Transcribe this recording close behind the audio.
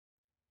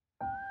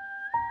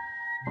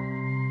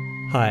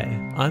Hi,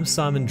 I'm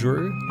Simon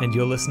Drew, and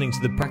you're listening to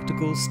the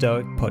Practical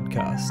Stoic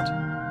Podcast.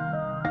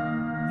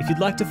 If you'd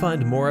like to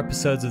find more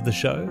episodes of the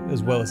show,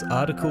 as well as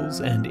articles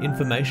and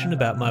information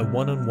about my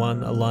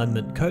one-on-one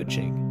alignment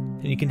coaching,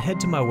 then you can head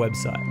to my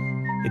website.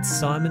 It's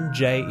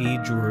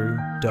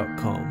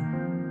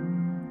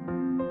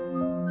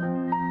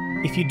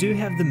simonjedrew.com. If you do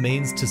have the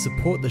means to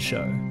support the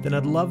show, then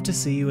I'd love to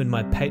see you in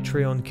my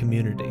Patreon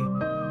community.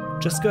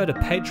 Just go to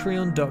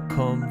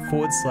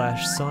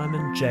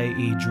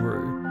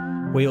patreon.com/simonjedrew,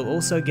 where you'll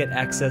also get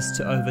access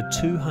to over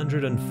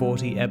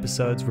 240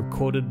 episodes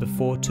recorded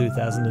before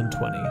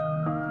 2020.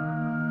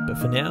 But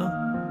for now,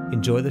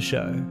 enjoy the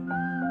show.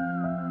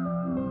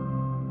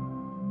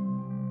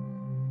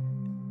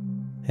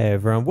 Hey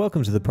everyone,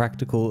 welcome to the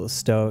Practical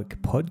Stoic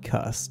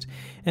Podcast.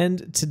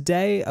 And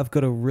today I've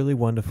got a really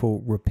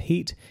wonderful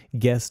repeat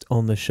guest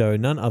on the show,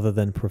 none other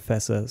than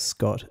Professor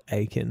Scott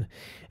Aikin.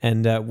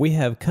 And we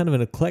have kind of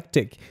an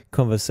eclectic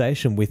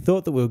conversation. We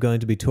thought that we were going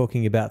to be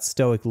talking about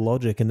Stoic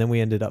logic, and then we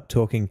ended up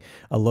talking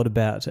a lot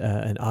about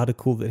an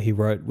article that he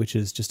wrote, which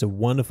is just a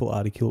wonderful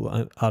article.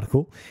 I'm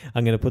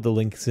going to put the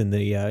links in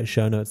the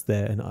show notes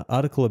there. An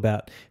article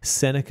about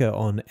Seneca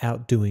on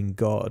outdoing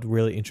God.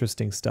 Really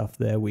interesting stuff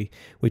there. We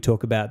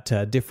talk about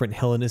different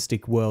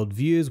Hellenistic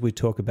worldviews. We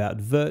talk about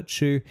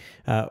virtue,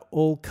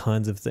 all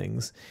kinds of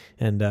things.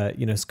 And,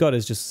 Scott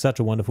is just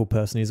such a wonderful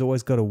person. He's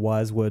always got a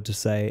wise word to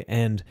say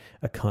and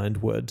a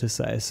kind word to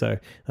say. So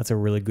that's a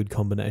really good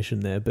combination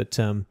there. But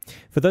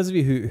for those of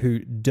you who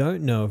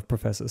don't know of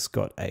Professor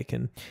Scott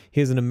Aikin,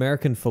 he's an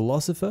American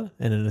philosopher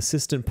and an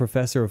assistant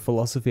professor of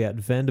philosophy at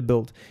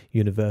Vanderbilt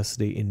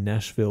University in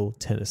Nashville,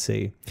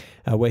 Tennessee,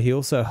 where he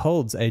also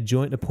holds a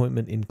joint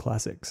appointment in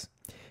classics.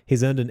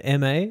 He's earned an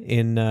MA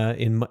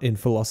in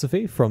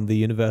philosophy from the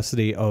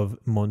University of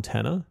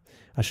Montana,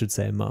 I should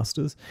say a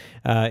master's,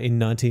 in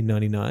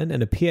 1999,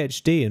 and a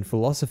Ph.D. in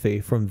philosophy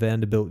from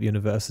Vanderbilt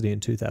University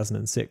in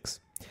 2006.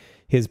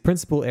 His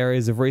principal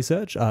areas of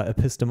research are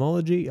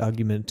epistemology,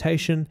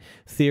 argumentation,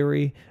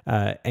 theory,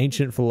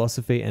 ancient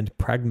philosophy, and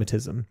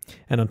pragmatism.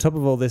 And on top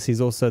of all this,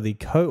 he's also the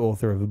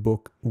co-author of a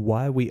book,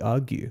 Why We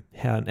Argue,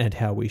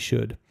 How We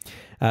Should.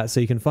 So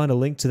you can find a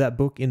link to that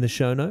book in the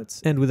show notes.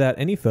 And without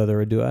any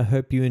further ado, I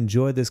hope you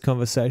enjoyed this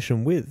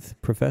conversation with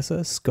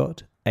Professor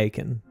Scott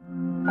Aikin.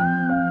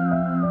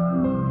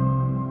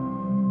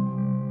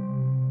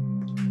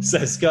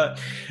 So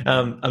Scott,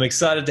 I'm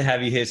excited to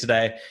have you here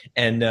today,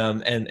 and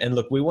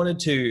look, we wanted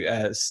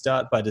to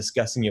start by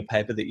discussing your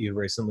paper that you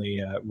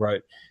recently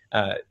wrote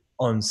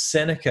on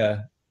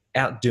Seneca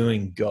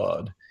outdoing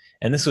God,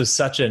 and this was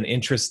such an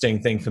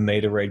interesting thing for me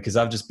to read because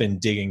I've just been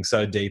digging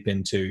so deep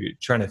into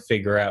trying to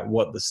figure out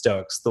what the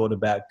Stoics thought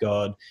about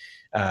God,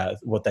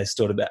 what they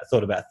thought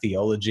about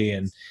theology,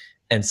 and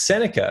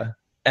Seneca,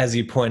 as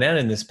you point out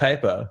in this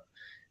paper,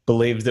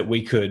 believed that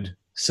we could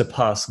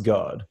surpass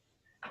God.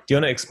 Do you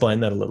want to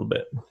explain that a little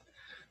bit?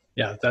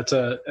 Yeah, that's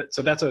a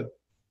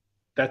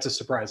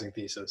surprising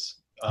thesis,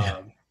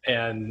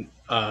 and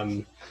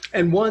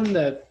one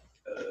that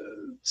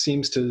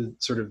seems to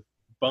sort of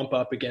bump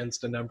up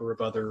against a number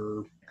of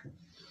other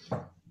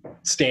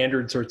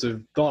standard sorts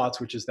of thoughts,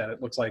 which is that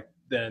it looks like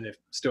then if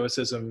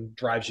Stoicism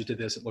drives you to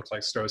this, it looks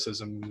like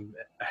Stoicism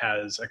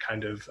has a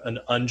kind of an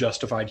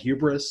unjustified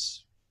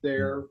hubris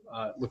there.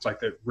 It looks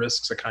like it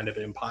risks a kind of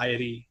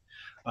impiety.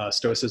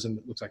 Stoicism,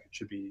 it looks like it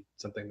should be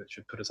something that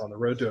should put us on the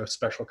road to a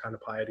special kind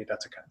of piety.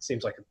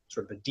 Seems like a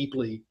sort of a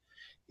deeply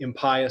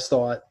impious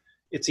thought.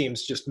 It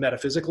seems just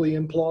metaphysically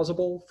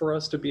implausible for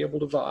us to be able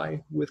to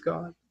vie with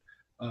God.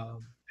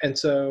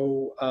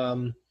 So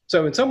in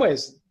some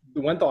ways,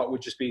 the one thought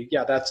would just be,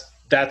 yeah, that's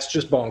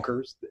just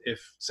bonkers.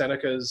 If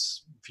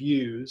Seneca's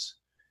views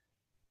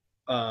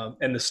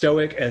and the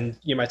Stoic, and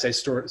you might say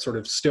sort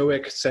of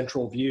Stoic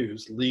central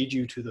views lead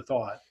you to the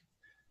thought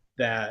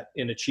that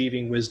in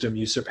achieving wisdom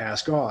you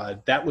surpass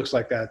God, that looks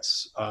like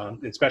that's,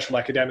 in special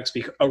academic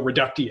speak, a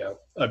reductio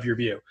of your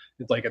view.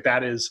 It's like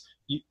that is,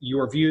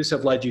 your views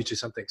have led you to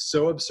something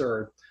so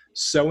absurd,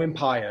 so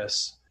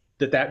impious,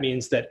 that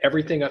means that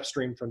everything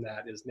upstream from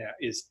that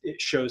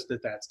it shows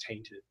that that's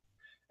tainted.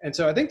 And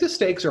so I think the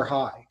stakes are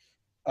high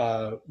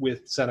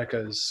with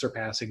Seneca's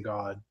surpassing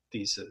God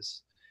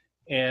thesis.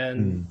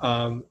 And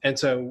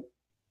so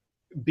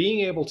being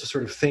able to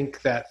sort of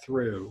think that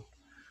through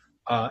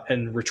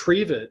and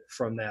retrieve it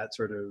from that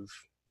sort of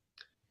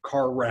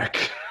car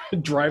wreck,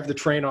 drive the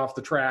train off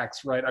the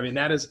tracks, right? I mean,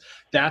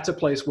 that's a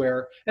place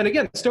where, and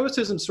again,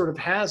 Stoicism sort of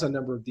has a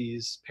number of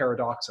these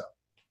paradoxa,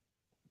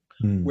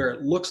 where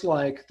it looks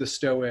like the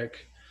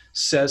Stoic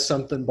says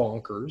something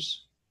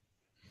bonkers,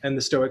 and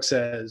the Stoic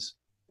says,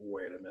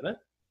 wait a minute,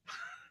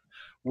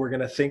 we're going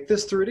to think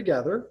this through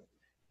together,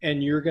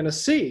 and you're going to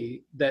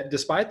see that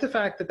despite the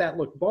fact that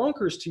looked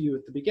bonkers to you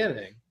at the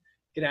beginning,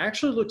 it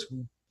actually looks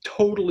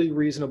totally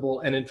reasonable,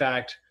 and in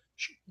fact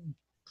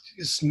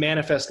is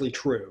manifestly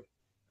true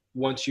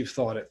once you've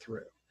thought it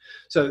through.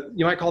 So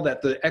you might call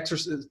that the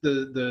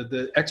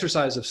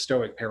exercise of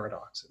Stoic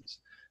paradoxes.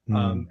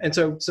 And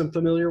so some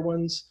familiar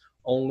ones: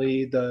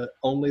 only the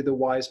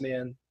wise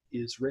man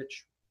is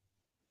rich.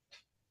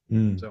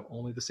 So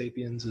only the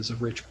sapiens is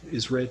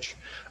rich.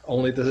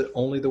 Only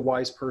the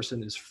wise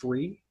person is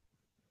free.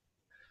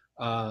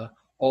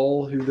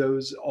 All of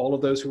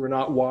those who are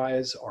not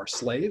wise are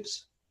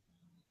slaves.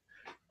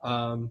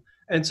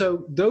 And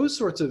so those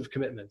sorts of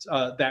commitments,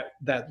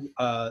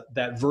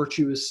 that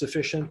virtue is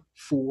sufficient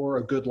for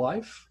a good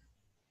life.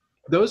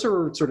 Those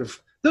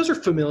are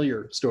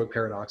familiar Stoic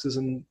paradoxes,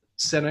 and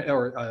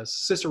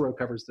Cicero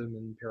covers them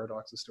in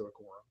Paradox of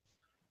Stoicorum.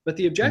 But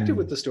the objective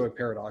with the Stoic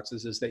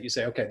paradoxes is that you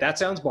say, okay, that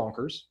sounds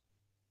bonkers.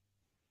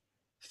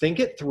 Think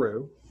it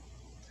through.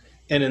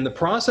 And in the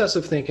process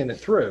of thinking it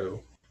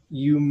through,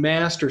 you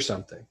master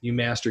something. You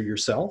master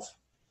yourself.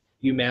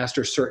 You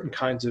master certain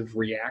kinds of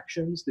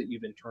reactions that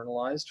you've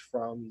internalized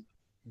from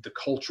the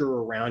culture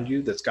around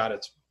you that's got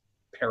its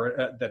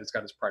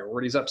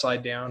priorities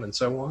upside down and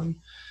so on.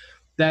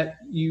 That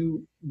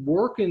you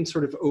work in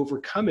sort of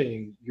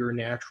overcoming your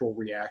natural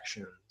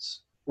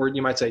reactions, or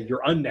you might say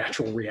your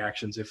unnatural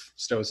reactions if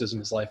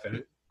Stoicism is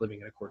living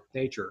in accord with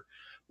nature.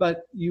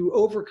 But you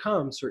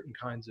overcome certain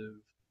kinds of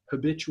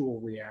habitual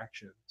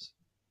reactions,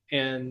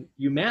 and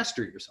you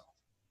master yourself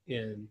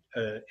in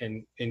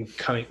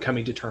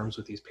coming to terms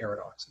with these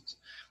paradoxes.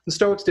 The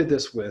Stoics did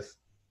this with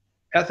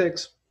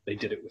ethics. They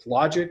did it with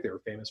logic. They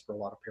were famous for a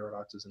lot of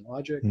paradoxes in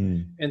logic.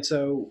 And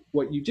so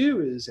what you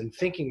do is, in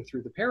thinking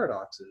through the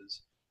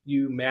paradoxes,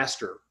 you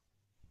master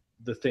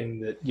the thing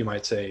that you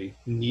might say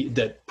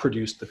that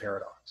produced the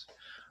paradox.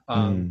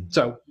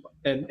 So,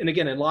 and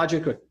again, in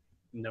logic,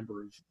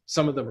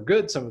 some of them are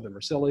good, some of them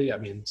are silly. I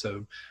mean,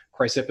 so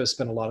Chrysippus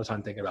spent a lot of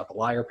time thinking about the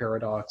liar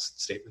paradox,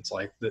 statements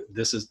like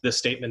this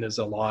statement is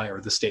a lie, or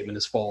this statement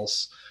is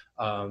false.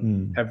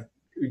 Have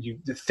you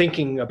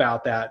thinking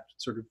about that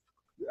sort of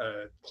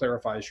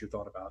clarifies your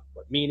thought about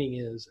what meaning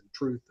is, and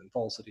truth and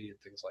falsity and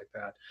things like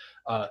that.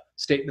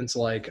 Statements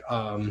like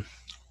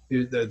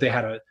they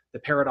had the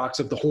paradox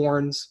of the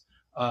horns.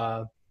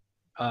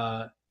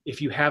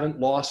 If you haven't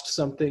lost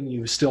something,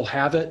 you still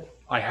have it.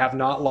 I have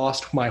not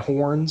lost my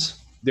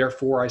horns,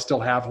 therefore I still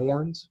have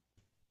horns.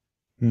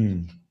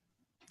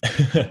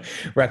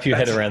 Wrap your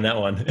head around that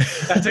one.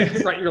 That's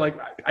it, right? You're like,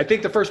 I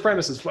think the first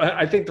premise is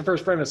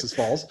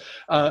false.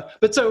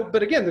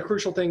 But again, the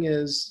crucial thing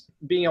is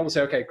being able to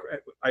say, okay,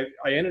 I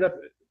ended up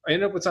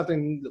with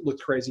something that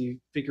looked crazy.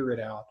 Figure it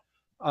out.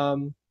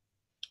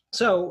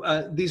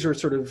 So these are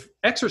sort of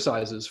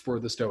exercises for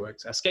the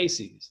Stoics,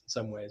 asceses in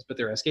some ways, but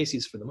they're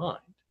asceses for the mind.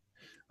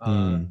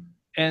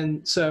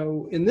 And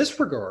so in this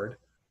regard,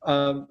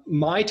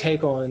 my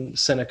take on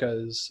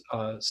Seneca's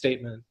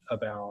statement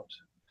about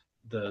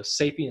the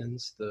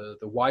sapiens, the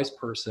wise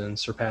person,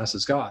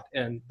 surpasses God.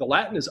 And the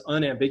Latin is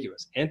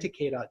unambiguous.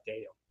 Antecedat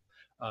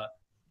Deum.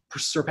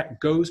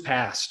 Goes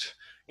past,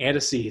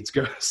 antecedes,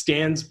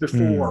 stands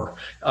before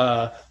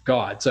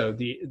God. So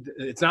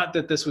it's not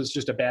that this was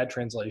just a bad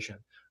translation.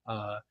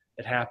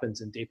 It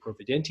happens in De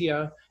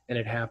Providentia, and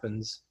it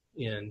happens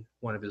in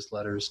one of his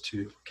letters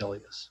to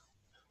Gellius.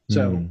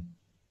 So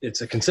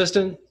it's a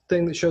consistent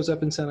thing that shows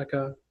up in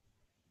Seneca.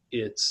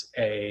 It's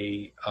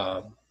and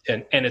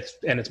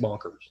it's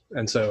bonkers.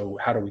 And so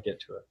how do we get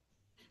to it?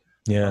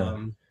 Yeah.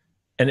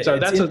 And so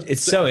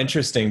it's so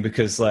interesting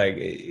because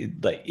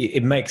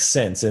it makes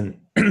sense, and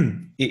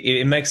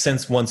it makes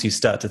sense once you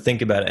start to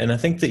think about it. And I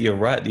think that you're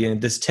right.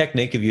 This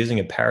technique of using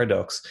a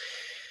paradox,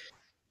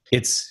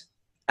 it's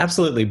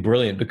absolutely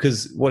brilliant,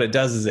 because what it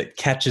does is it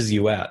catches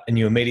you out, and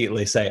you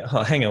immediately say,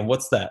 "Oh, hang on,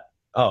 what's that?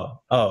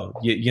 Oh,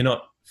 you're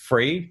not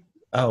free.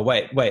 Oh,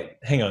 wait,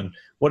 hang on.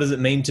 What does it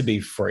mean to be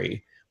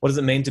free? What does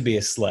it mean to be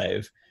a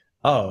slave?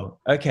 Oh,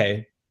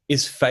 okay.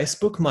 Is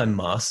Facebook my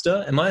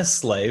master? Am I a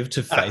slave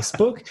to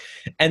Facebook?"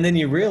 And then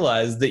you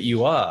realize that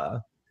you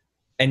are,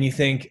 and you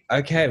think,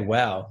 okay,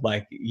 wow,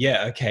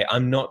 okay,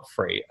 I'm not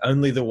free.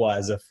 Only the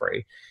wise are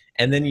free.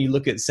 And then you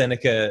look at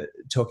Seneca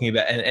talking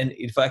about, and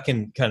if I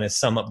can kind of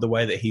sum up the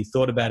way that he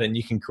thought about it, and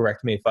you can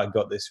correct me if I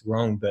got this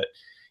wrong, but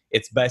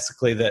it's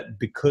basically that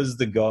because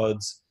the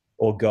gods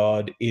or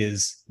God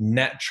is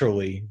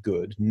naturally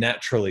good,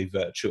 naturally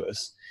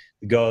virtuous,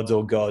 the gods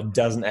or God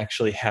doesn't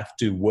actually have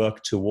to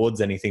work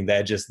towards anything.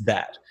 They're just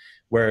that.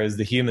 Whereas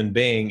the human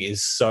being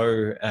is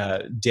so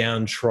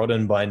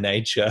downtrodden by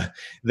nature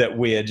that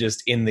we are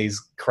just in these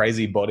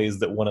crazy bodies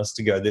that want us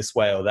to go this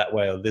way or that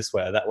way or this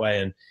way or that way.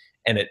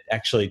 And it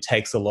actually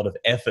takes a lot of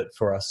effort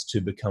for us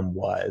to become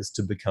wise,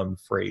 to become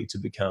free, to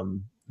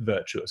become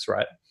virtuous,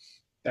 right?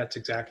 That's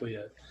exactly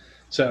it.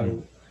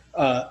 So,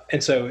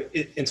 so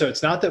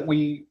it's not that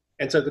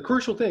and so the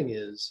crucial thing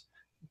is,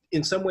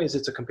 in some ways,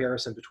 it's a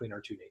comparison between our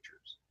two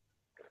natures.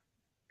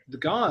 The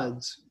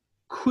gods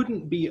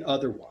couldn't be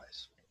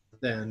otherwise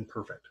than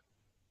perfect.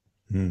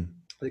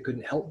 They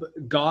couldn't help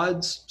but,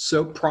 gods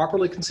so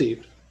properly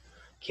conceived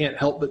can't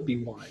help but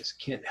be wise,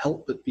 can't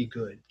help but be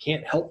good,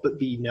 can't help but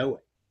be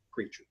knowing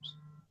creatures.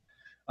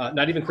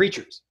 Not even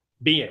creatures,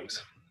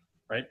 beings,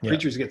 right? Yeah.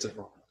 Creatures gets it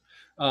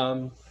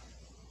wrong.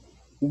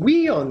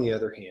 We, on the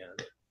other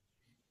hand,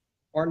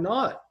 are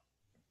not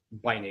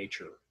by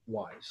nature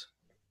wise.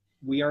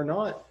 We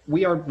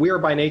are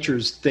by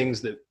nature's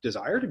things that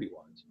desire to be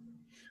wise.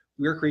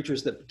 we're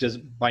creatures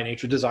that by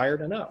nature desire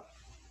to know.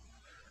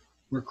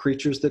 We're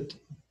creatures that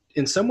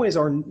in some ways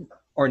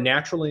are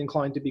naturally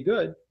inclined to be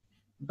good,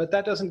 but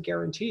that doesn't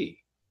guarantee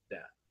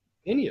that,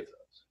 any of those.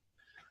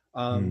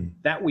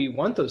 That we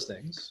want those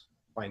things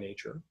by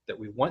nature, that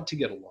we want to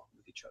get along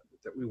with each other,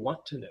 that we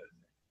want to know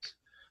things,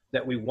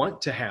 that we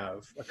want to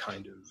have a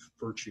kind of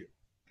virtue.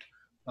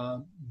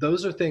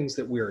 Those are things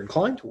that we're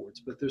inclined towards,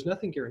 but there's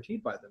nothing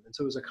guaranteed by them. And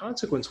so as a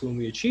consequence, when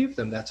we achieve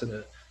them, that's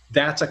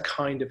a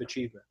kind of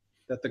achievement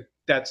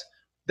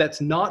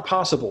that's not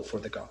possible for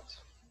the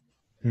gods.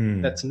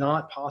 That's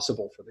not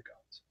possible for the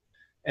gods.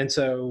 And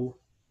so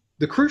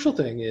the crucial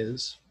thing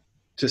is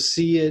to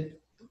see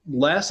it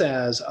less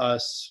as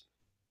us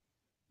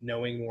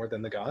knowing more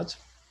than the gods.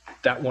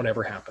 That won't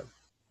ever happen.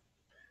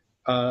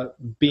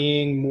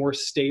 Being more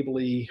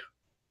stably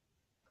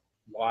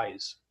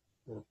wise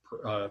or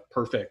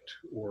perfect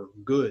or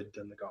good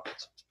than the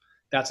gods.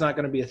 That's not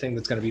going to be a thing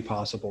that's going to be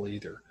possible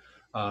either.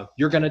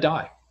 You're going to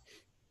die.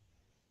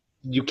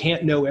 You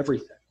can't know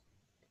everything.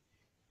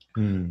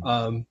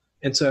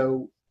 And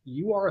so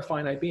you are a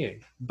finite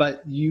being,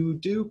 but you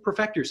do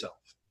perfect yourself,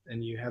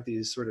 and you have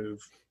these sort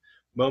of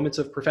moments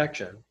of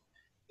perfection.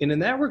 And in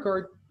that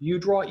regard, you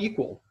draw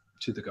equal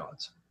to the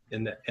gods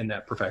in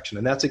that perfection.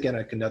 And that's, again,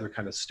 another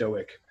kind of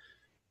Stoic,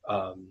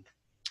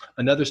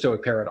 another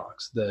Stoic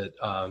paradox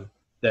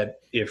that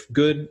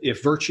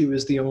if virtue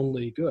is the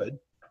only good,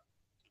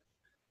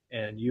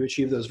 and you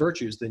achieve those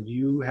virtues, then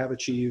you have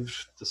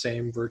achieved the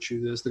same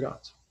virtue as the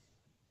gods.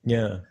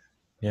 Yeah.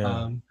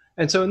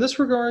 And so in this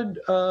regard,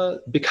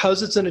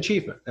 because it's an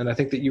achievement, and I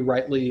think that you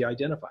rightly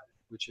identified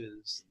it, which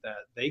is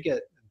that they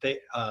get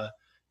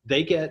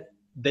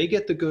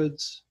the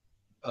goods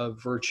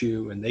of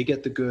virtue, and they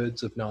get the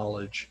goods of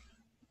knowledge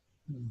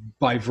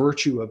by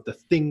virtue of the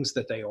things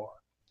that they are.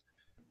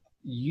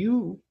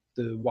 You,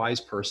 the wise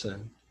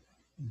person,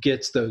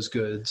 gets those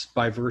goods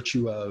by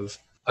virtue of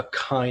a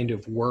kind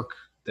of work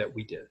that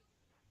we did.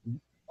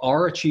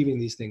 Our achieving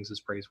these things is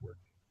praiseworthy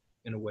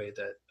in a way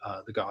that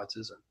the gods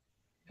isn't.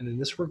 And in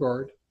this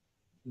regard,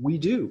 we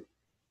do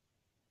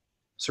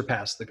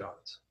surpass the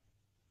gods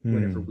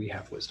whenever we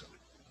have wisdom.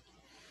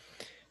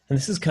 And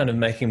this is kind of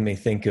making me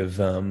think of,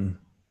 even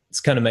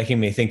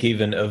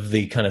of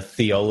the kind of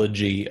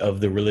theology of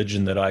the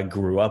religion that I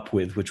grew up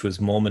with, which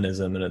was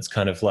Mormonism. And it's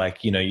kind of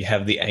like, you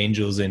have the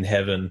angels in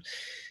heaven.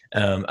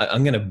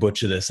 I'm going to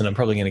butcher this, and I'm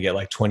probably going to get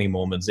like 20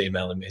 Mormons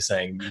emailing me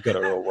saying, you got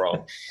it all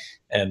wrong.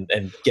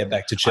 And get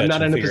back to church. I'm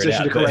not in a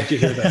position to correct you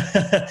here,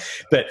 though.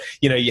 But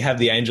you have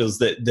the angels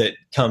that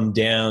come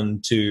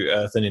down to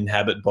earth and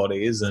inhabit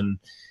bodies, and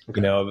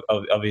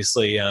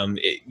obviously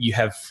you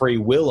have free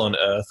will on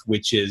earth,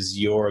 which is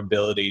your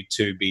ability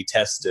to be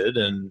tested,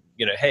 and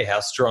hey,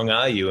 how strong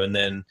are you? And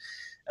then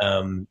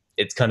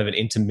it's kind of an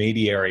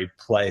intermediary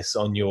place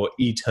on your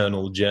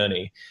eternal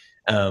journey.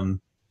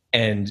 And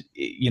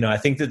I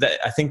think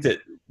that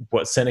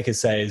what Seneca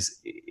says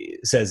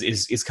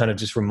is kind of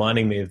just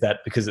reminding me of that,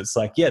 because it's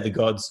like, yeah, the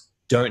gods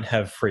don't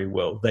have free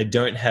will. They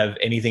don't have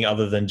anything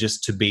other than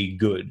just to be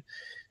good.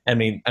 I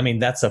mean,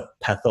 that's a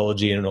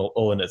pathology in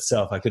all in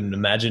itself. I couldn't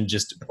imagine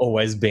just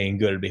always being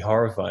good. It'd be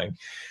horrifying.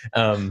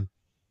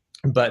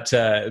 But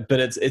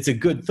it's a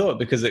good thought,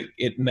 because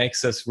it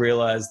makes us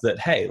realize that,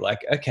 hey, like,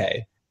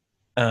 okay,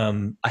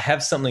 I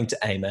have something to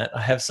aim at.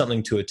 I have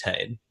something to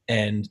attain.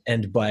 And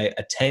by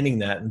attaining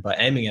that and by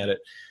aiming at it,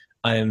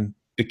 I am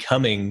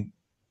becoming,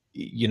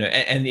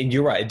 and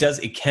you're right,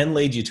 it can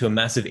lead you to a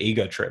massive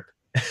ego trip.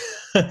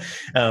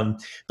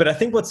 But I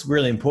think what's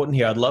really important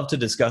here, I'd love to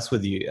discuss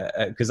with you,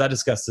 because I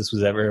discuss this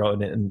with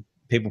everyone, and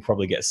people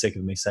probably get sick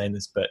of me saying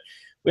this, but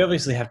we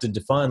obviously have to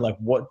define, like,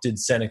 what did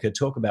Seneca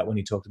talk about when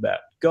he talked about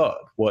God?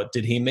 What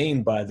did he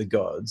mean by the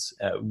gods?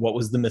 What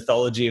was the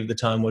mythology of the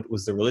time? What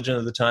was the religion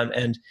of the time?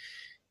 And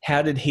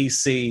how did he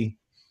see?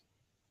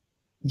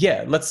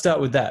 Yeah, let's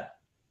start with that.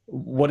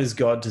 What is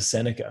God to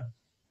Seneca?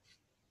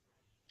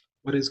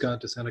 What is God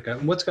to Seneca?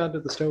 And what's God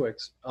to the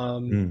Stoics?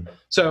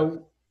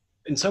 So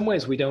in some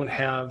ways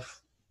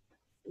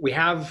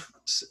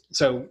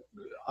so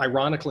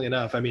ironically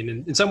enough, I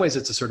mean, in some ways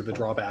it's a sort of a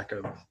drawback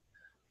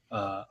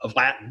of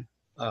Latin,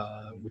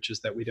 which is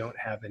that we don't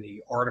have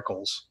any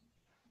articles.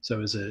 So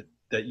is it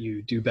that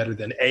you do better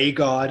than a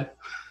God,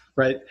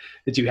 right?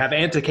 That you have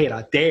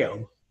anteceda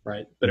deum,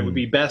 right? But it would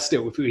be best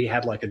if we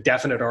had like a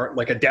definite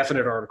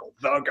article,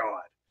 the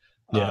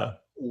God,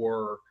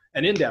 or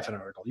an indefinite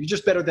article. You're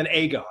just better than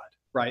a God,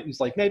 right? And it's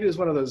like, maybe it was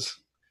one of those,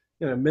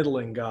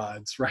 middling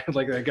gods, right?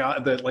 Like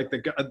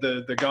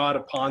the god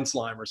of pond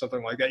slime or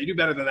something like that. You do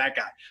better than that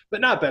guy,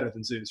 but not better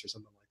than Zeus or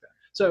something like that.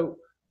 So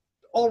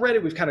already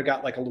we've kind of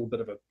got like a little bit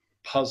of a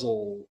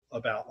puzzle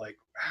about like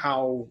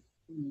how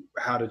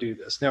to do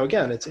this. Now,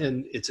 again, it's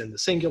in the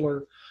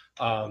singular.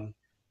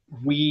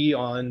 We,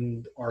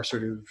 on our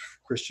sort of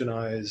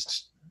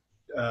Christianized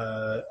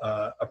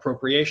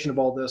appropriation of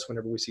all this,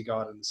 whenever we see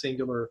God in the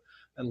singular,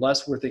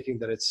 unless we're thinking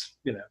that it's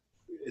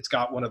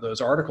got one of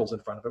those articles in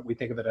front of it, we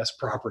think of it as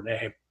proper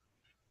name.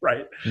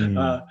 right?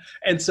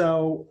 And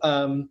so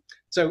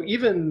so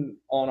even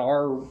on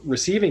our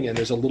receiving end,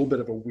 there's a little bit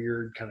of a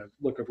weird kind of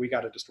look if we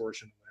got a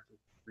distortion whenever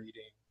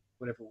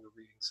we're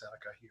reading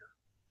Seneca here.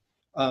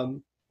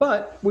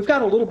 But we've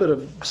got a little bit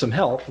of some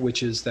help,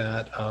 which is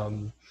that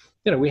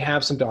we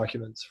have some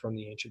documents from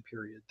the ancient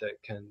period that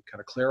can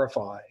kind of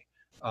clarify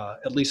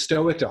at least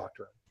Stoic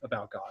doctrine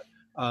about God.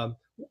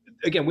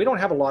 Again, we don't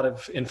have a lot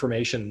of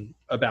information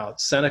about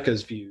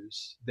Seneca's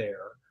views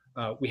there.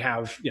 We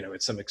have,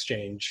 it's some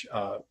exchange,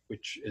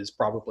 which is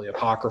probably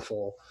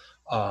apocryphal,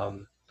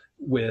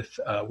 with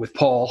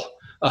Paul,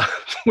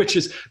 which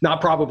is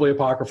not probably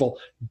apocryphal,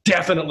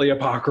 definitely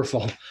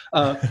apocryphal.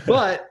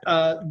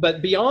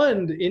 But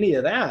beyond any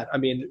of that, I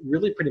mean,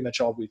 really pretty much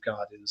all we've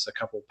got is a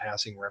couple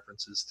passing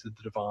references to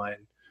the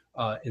divine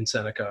in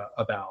Seneca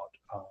about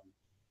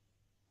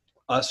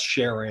us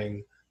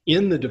sharing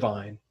in the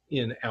divine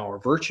in our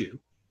virtue.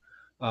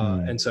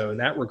 And so in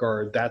that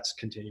regard, that's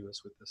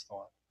continuous with this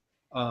thought.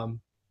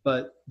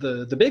 But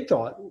the big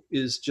thought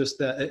is just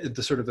that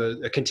the sort of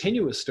a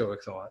continuous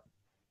Stoic thought,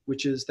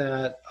 which is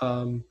that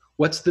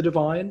what's the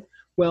divine?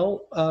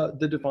 Well,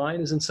 the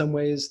divine is in some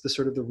ways the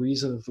sort of the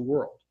reason of the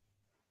world.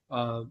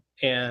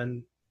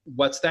 And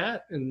what's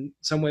that? In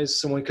some ways,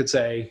 someone could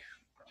say,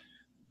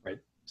 right,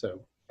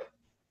 so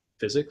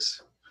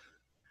physics,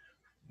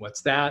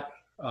 what's that?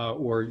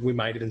 Or we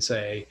might even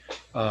say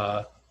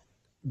the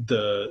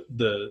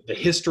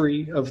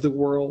history of the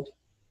world.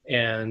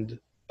 And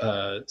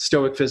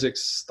Stoic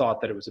physics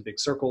thought that it was a big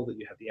circle, that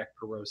you have the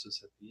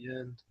ekpyrosis at the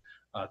end,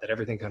 that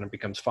everything kind of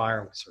becomes fire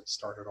and we sort of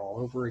start it all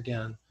over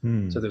again.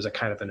 So there's a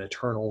kind of an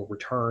eternal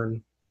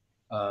return,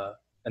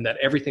 and that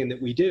everything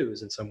that we do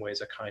is in some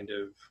ways a kind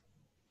of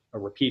a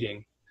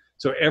repeating.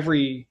 So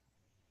every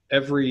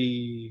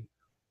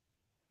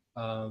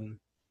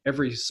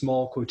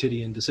small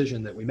quotidian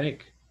decision that we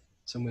make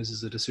in some ways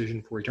is a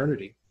decision for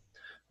eternity.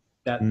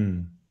 That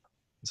in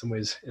some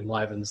ways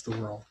enlivens the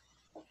world.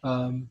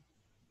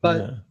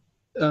 But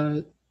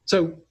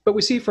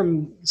we see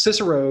from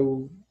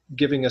Cicero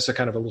giving us a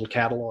kind of a little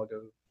catalog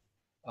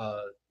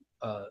of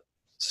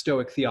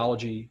Stoic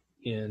theology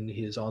in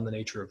his On the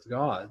Nature of the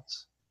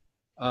Gods.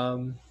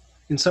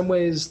 In some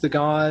ways, the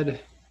God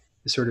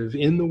is sort of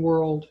in the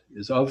world,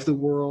 is of the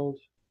world,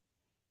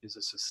 is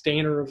a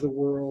sustainer of the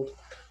world.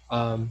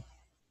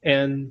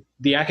 And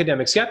the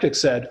academic skeptic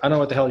said, I don't know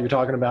what the hell you're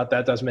talking about.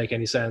 That doesn't make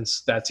any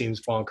sense. That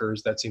seems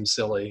bonkers. That seems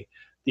silly.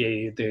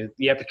 The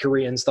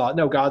Epicureans thought,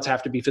 no, gods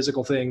have to be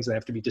physical things. They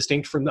have to be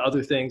distinct from the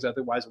other things.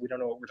 Otherwise, we don't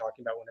know what we're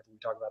talking about whenever we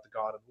talk about the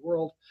God of the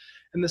world.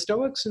 And the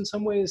Stoics, in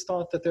some ways,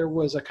 thought that there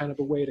was a kind of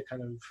a way to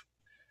kind of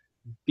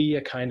be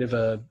a kind of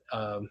an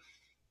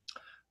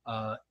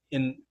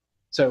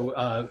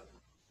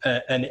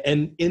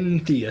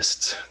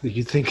entheist, that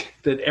you think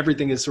that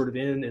everything is sort of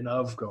in and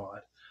of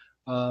God.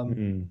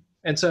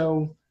 And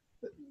so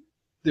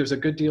there's a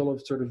good deal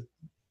of sort of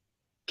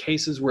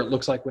cases where it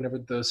looks like whenever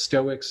the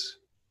Stoics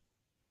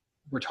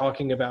were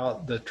talking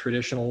about the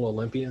traditional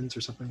Olympians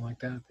or something like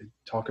that, they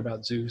talk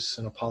about Zeus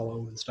and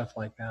Apollo and stuff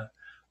like that.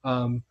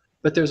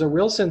 But there's a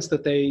real sense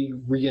that they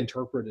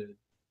reinterpreted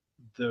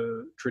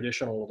the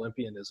traditional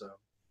Olympianism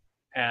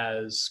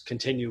as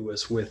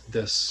continuous with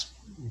this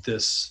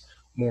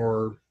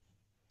more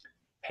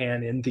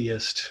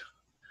pan-entheist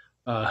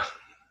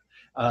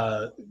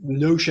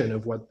notion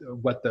of what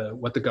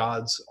the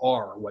gods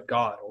are, what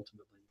God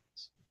ultimately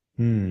is.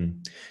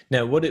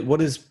 Now,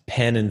 what is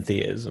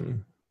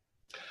panentheism?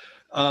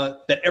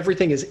 That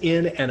everything is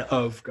in and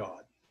of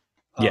God.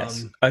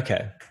 Yes.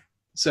 Okay.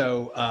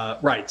 So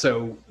right.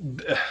 So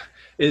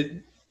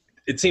it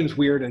seems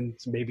weird and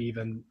maybe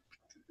even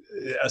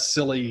a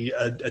silly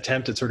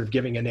attempt at sort of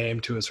giving a name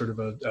to a sort of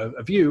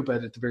a view,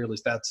 but at the very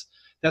least,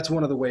 that's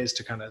one of the ways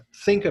to kind of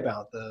think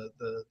about the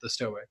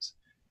Stoics.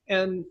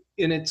 And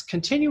it's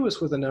continuous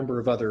with a number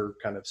of other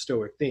kind of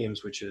Stoic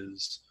themes, which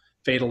is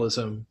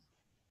fatalism,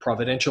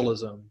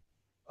 providentialism,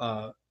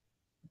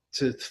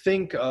 to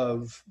think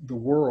of the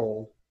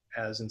world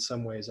as in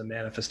some ways a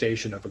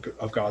manifestation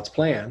of God's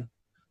plan.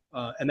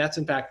 And that's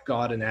in fact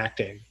God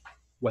enacting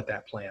what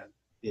that plan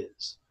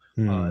is,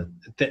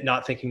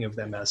 not thinking of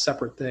them as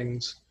separate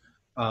things.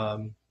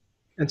 And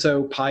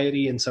so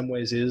piety in some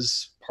ways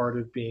is part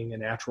of being a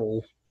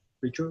natural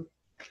creature.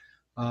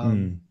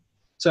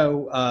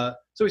 So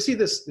we see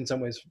this in some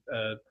ways.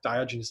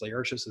 Diogenes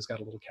Laertius has got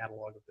a little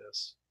catalog of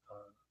this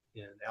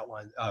in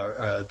outline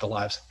the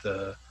lives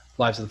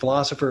of the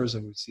philosophers,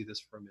 and we see this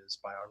from his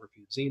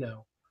biography of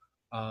Zeno.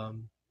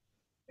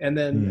 And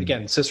then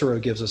again, Cicero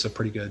gives us a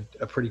pretty good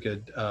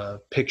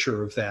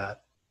picture of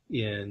that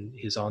in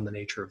his On the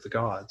Nature of the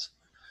Gods.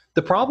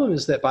 The problem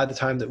is that by the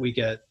time that we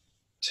get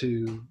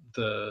to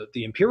the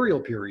imperial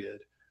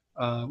period,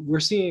 we're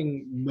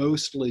seeing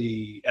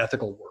mostly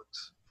ethical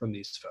works from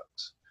these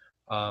folks.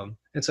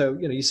 And so,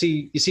 you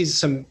see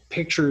some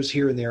pictures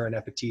here and there in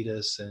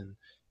Epictetus and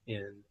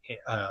in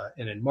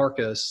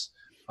Marcus,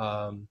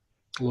 a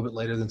little bit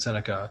later than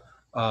Seneca,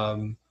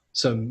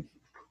 some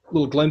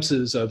little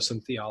glimpses of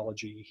some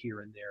theology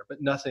here and there,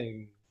 but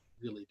nothing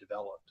really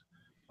developed.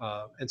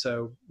 And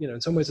so,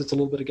 in some ways it's a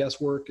little bit of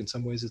guesswork. In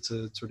some ways it's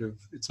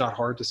it's not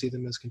hard to see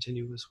them as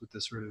continuous with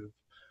this sort of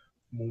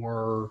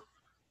more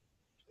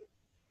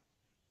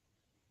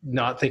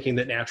not thinking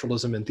that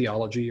naturalism and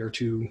theology are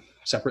two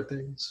separate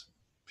things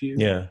view.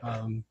 Yeah.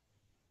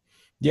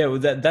 Yeah, well,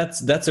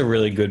 that's a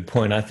really good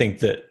point. I think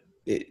that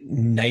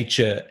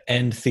nature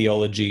and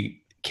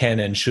theology can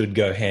and should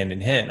go hand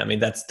in hand. I mean,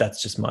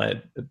 that's just my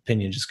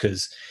opinion, just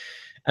because,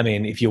 I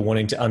mean, if you're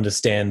wanting to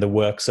understand the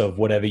works of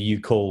whatever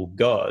you call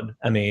God,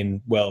 I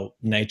mean, well,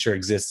 nature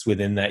exists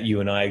within that.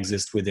 You and I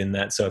exist within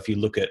that. So if you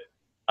look at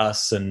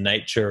us and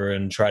nature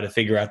and try to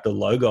figure out the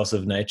logos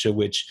of nature,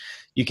 which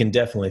you can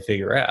definitely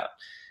figure out,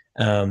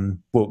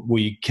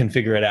 we can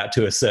figure it out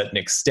to a certain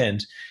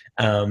extent.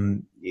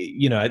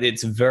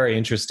 It's a very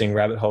interesting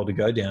rabbit hole to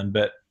go down.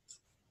 But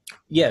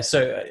yeah,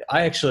 so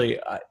I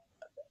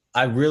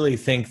really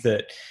think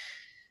that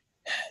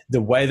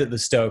the way that the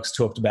Stoics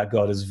talked about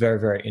God is very,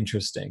 very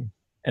interesting.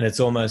 And it's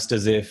almost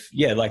as if,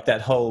 like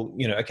that whole,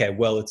 okay,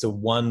 well, it's a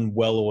one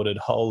well-ordered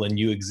whole and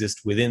you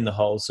exist within the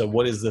whole. So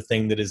what is the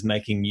thing that is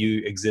making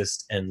you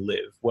exist and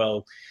live?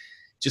 Well,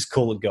 just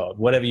call it God,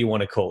 whatever you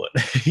want to call it.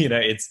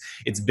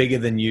 It's bigger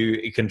than you.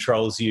 It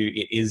controls you.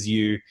 It is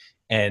you,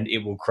 and it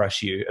will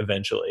crush you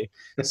eventually.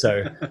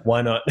 So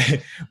why not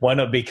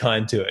be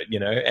kind to it,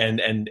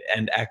 and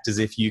act as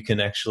if you can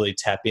actually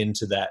tap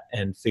into that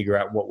and figure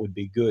out what would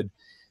be good.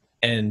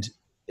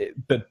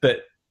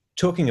 But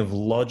talking of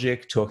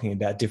logic, talking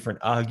about different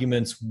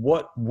arguments,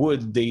 what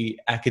would the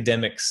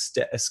academic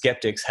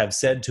skeptics have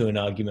said to an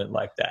argument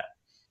like that?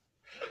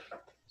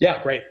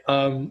 Yeah, great.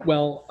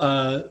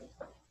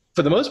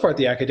 For the most part,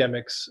 the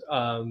academics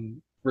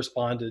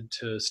responded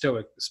to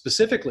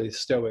specifically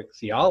Stoic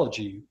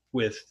theology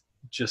with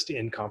just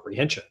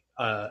incomprehension.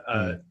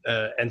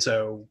 And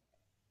so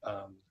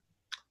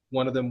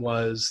one of them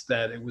was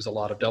that it was a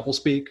lot of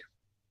doublespeak,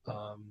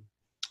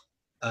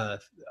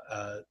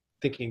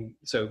 thinking,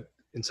 so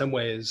in some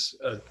ways,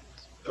 a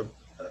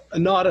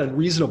not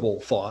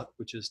unreasonable thought,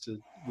 which is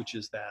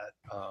that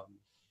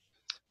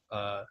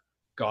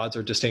gods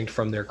are distinct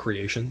from their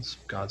creations.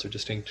 Gods are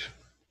distinct.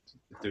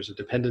 If there's a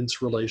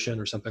dependence relation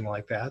or something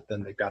like that,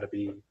 then they've got to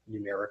be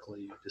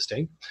numerically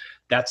distinct.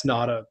 It's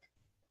not a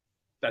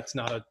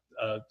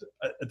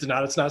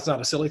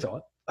silly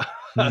thought.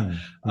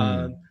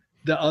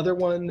 The other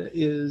one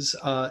is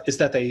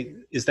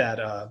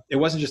that it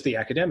wasn't just the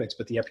academics,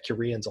 but the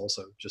Epicureans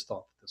also just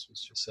thought that this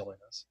was just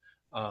silliness.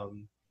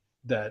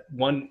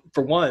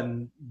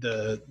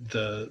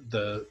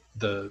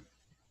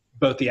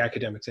 Both the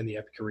academics and the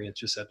Epicureans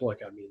just said, look,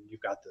 I mean, you've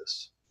got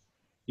this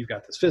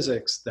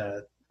physics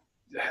that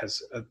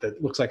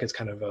looks like it's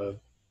kind of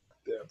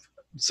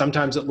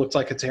sometimes it looks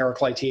like it's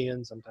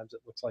Heraclitean, sometimes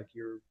it looks like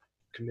you're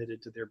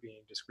committed to there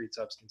being discrete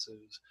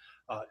substances.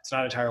 It's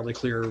not entirely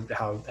clear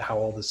how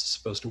all this is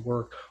supposed to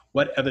work.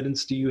 What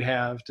evidence do you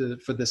have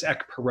for this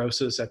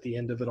ekperosis at the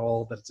end of it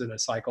all, that it's in a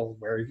cycle?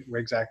 Where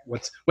exactly,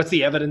 what's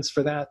the evidence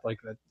for that? Like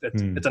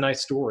it's a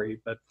nice story,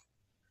 but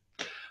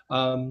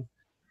but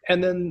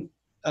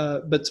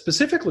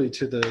specifically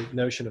to the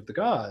notion of the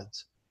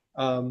gods,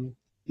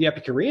 the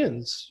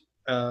Epicureans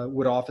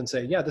would often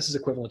say, yeah, this is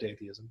equivalent to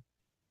atheism.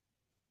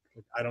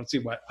 I don't see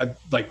what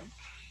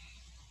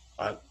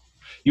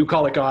you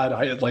call it God.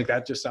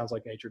 That just sounds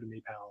like nature to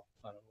me, pal.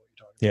 I don't know what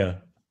you're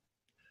talking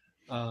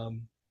about.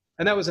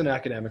 And that was an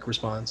academic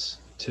response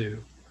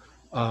too.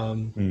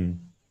 The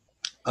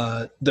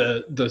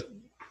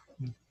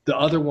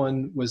other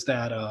one was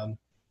that,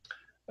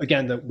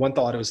 again, the one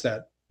thought was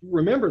that,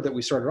 remember that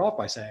we started off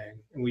by saying,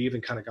 and we even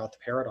kind of got the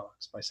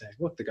paradox by saying,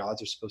 look, the gods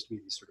are supposed to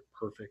be these sort of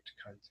perfect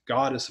kinds.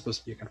 God is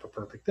supposed to be a kind of a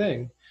perfect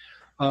thing.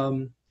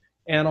 And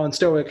on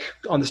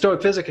the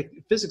Stoic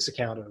physics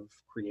account of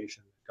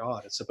creation,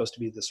 God, it's supposed to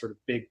be this sort of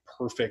big,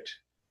 perfect,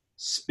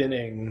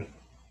 spinning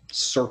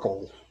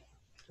circle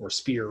or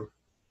sphere,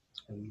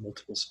 and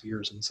multiple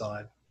spheres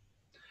inside.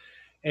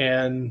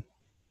 And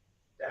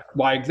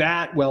why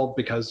that? Well,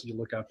 because you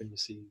look up and you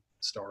see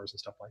stars and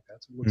stuff like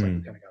that. So it looks like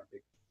you kind of got a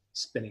big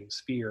spinning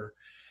sphere.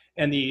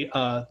 And the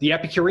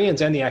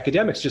Epicureans and the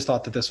academics just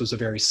thought that this was a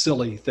very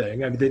silly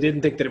thing. I mean, they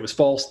didn't think that it was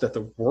false that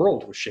the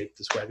world was shaped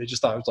this way. They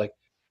just thought it was like,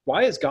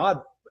 why is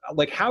God,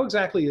 how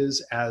exactly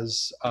is,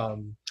 as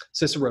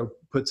Cicero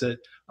puts it,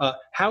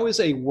 how is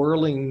a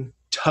whirling,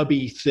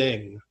 tubby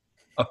thing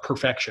a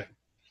perfection?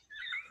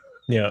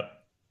 Yeah.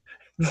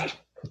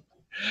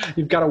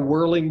 You've got a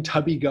whirling,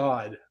 tubby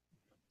God,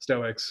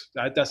 Stoics.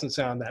 That doesn't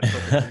sound that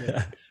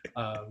perfect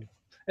to me.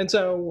 And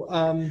so,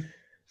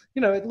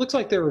 it looks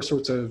like there are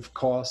sorts of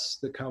costs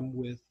that come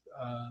with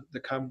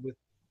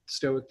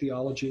Stoic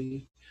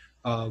theology.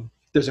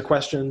 There's a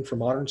question for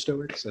modern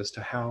Stoics as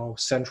to how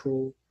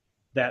central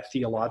that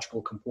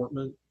theological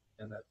comportment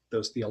and that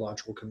those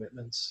theological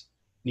commitments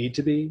need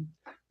to be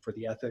for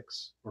the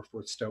ethics, or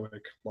for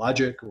Stoic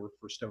logic, or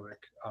for Stoic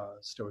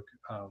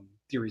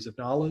theories of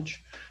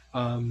knowledge.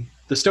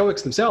 The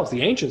Stoics themselves,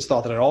 the ancients,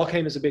 thought that it all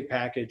came as a big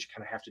package,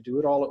 kind of have to do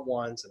it all at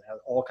once, and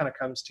it all kind of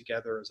comes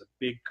together as a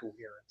big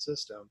coherent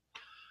system.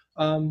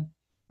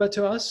 But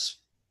to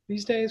us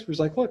these days, we're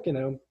like, look,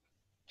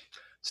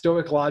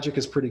 Stoic logic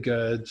is pretty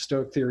good.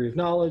 Stoic theory of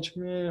knowledge,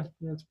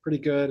 it's pretty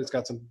good. It's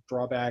got some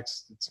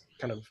drawbacks. It's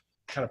kind of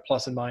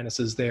plus and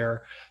minuses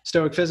there.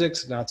 Stoic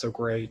physics, not so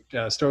great.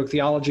 Stoic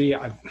theology,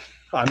 I'm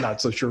not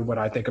so sure what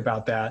I think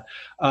about that.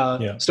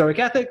 Stoic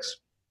ethics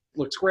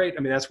looks great.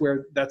 I mean, that's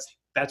where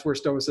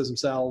Stoicism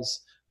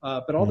sells.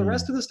 But all the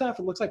rest of the stuff,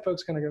 it looks like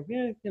folks kind of go,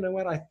 yeah, you know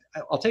what?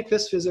 I'll take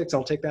this physics.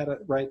 I'll take that,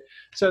 right?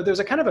 So there's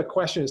a kind of a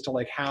question as to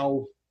like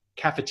how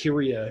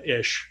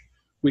cafeteria-ish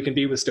we can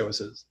be with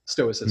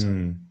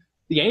Stoicism.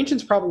 The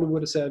ancients probably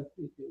would have said,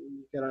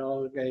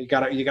 you got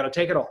to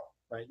take it all,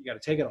 right? You got to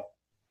take it all.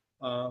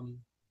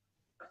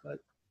 But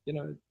you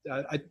know,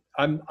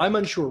 I'm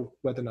unsure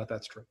whether or not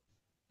that's true.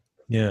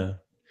 Yeah.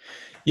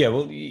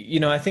 Well, you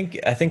know, I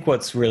think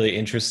what's really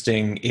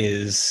interesting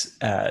is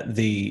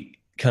the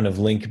kind of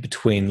link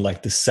between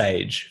like the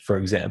sage, for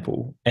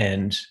example,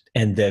 and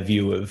their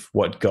view of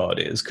what God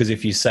is. Because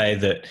if you say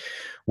that,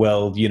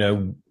 well, you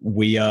know,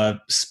 we are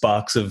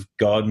sparks of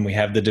God and we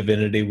have the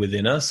divinity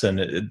within us and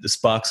the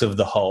sparks of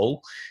the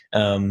whole,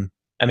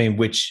 I mean,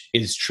 which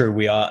is true.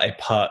 We are a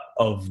part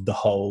of the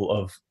whole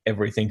of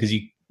everything, because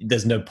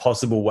there's no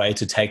possible way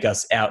to take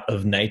us out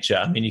of nature.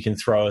 I mean, you can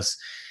throw us,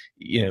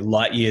 you know,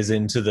 light years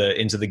into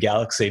the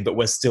galaxy, but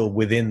we're still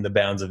within the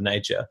bounds of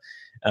nature.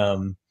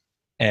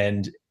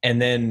 And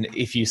then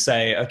if you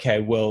say,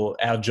 okay, well,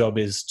 our job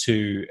is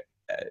to,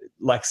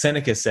 like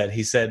Seneca said,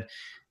 he said,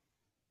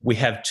 we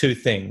have two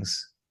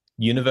things: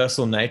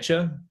 universal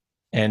nature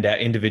and our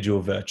individual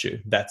virtue.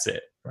 That's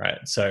it, right?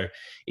 So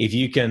if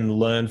you can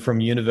learn from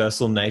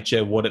universal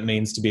nature what it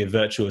means to be a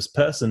virtuous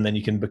person, then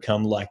you can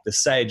become like the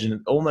sage. And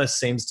it almost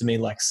seems to me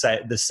like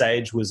the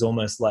sage was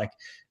almost like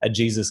a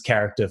Jesus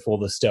character for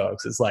the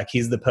Stoics. It's like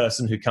he's the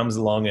person who comes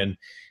along and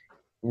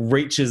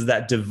reaches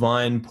that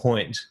divine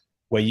point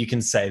where you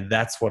can say,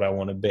 that's what I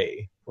want to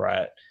be,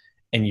 right?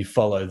 And you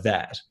follow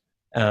that.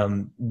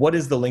 What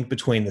is the link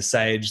between the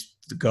sage,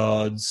 the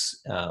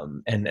gods,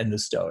 and the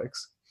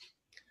Stoics?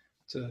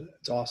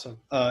 It's awesome.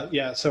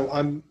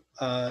 So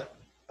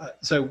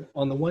so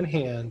on the one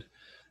hand,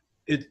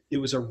 it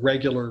was a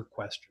regular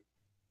question.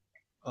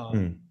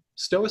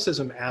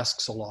 Stoicism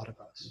asks a lot of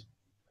us.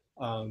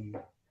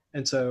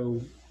 And so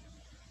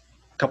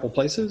a couple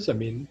places, I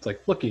mean, it's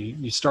like, look,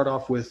 you start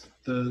off with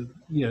the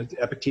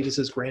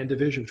Epictetus's grand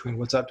division between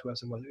what's up to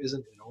us and what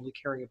isn't, and only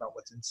caring about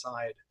what's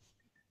inside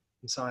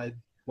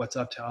what's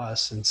up to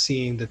us, and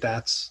seeing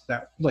that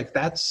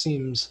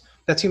seems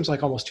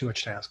like almost too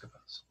much to ask of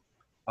us.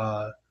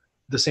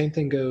 The same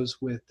thing goes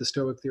with the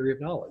Stoic theory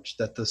of knowledge,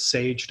 that the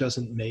sage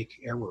doesn't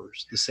make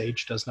errors. The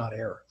sage does not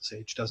err. The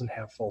sage doesn't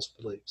have false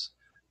beliefs.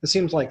 It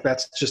seems like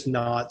that's just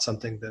not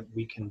something that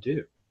we can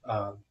do.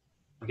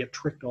 We get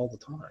tricked all the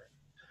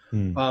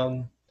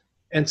time.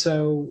 And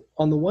so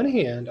on the one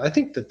hand, I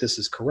think that this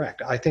is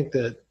correct. I think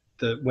that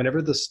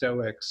whenever the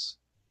Stoics,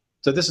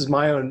 so this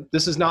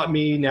is not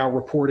me now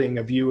reporting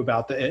a view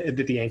about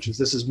the ancients.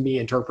 This is me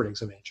interpreting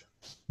some ancient.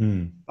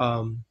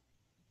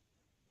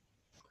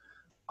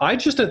 I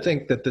just don't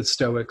think that the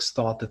Stoics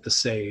thought that the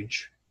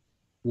sage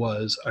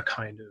was a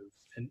kind of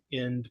an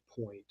end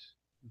point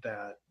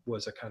that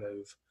was a kind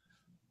of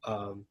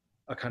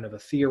a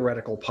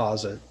theoretical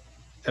posit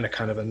and a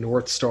kind of a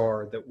North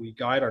Star that we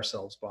guide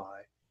ourselves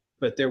by,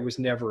 but there was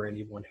never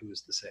anyone who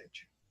was the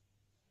sage.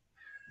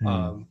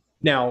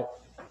 Now,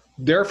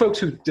 there are folks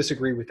who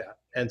disagree with that.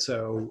 And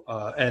so,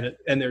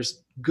 and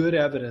there's good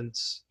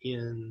evidence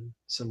in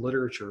some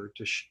literature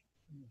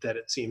that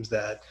it seems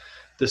that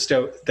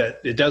that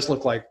it does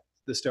look like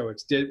the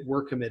Stoics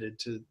were committed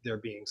to there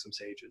being some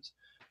sages.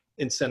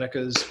 In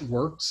Seneca's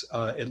works,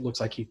 it looks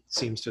like he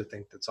seems to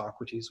think that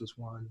Socrates was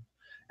one.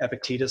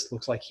 Epictetus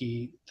looks like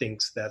he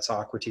thinks that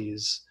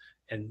Socrates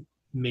and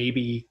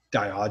maybe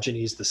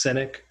Diogenes the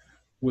Cynic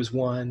was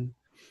one.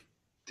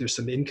 There's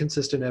some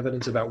inconsistent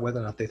evidence about whether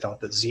or not they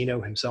thought that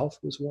Zeno himself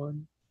was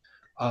one.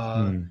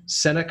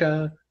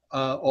 Seneca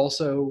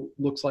also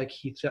looks like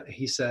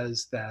he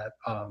says that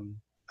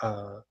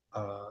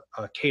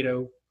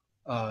Cato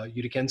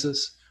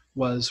Eutychiensis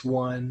was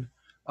one.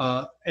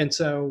 And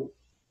so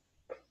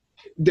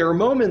there are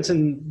moments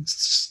in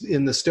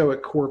the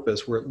Stoic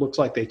corpus where it looks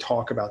like they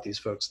talk about these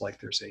folks like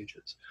they're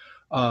sages.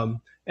 And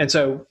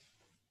so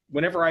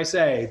whenever I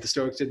say the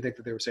Stoics didn't think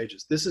that they were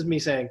sages, this is me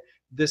saying,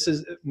 this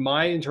is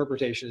my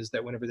interpretation, is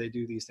that whenever they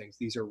do these things,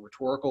 these are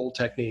rhetorical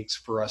techniques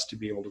for us to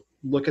be able to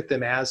look at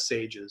them as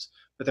sages,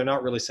 but they're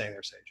not really saying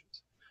they're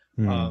sages.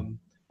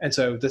 And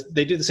so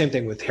they do the same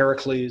thing with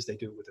Heracles. They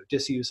do it with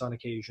Odysseus on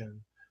occasion.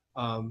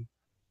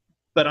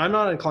 But I'm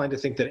not inclined to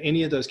think that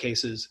any of those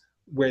cases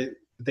where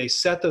they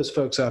set those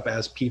folks up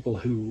as people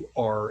who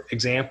are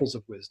examples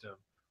of wisdom,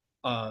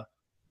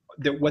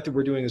 that what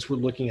we're doing is we're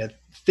looking at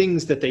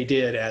things that they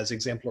did as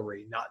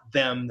exemplary, not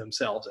them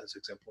themselves as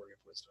exemplary of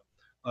wisdom,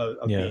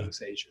 of being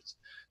sages.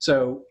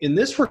 So in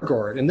this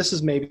regard, and this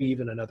is maybe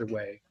even another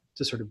way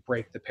to sort of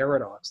break the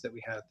paradox that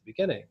we had at the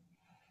beginning,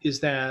 is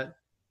that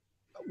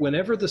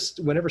whenever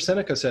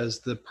Seneca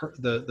says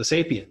the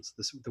sapiens,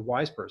 the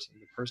wise person,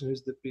 the person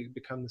who's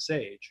become the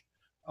sage,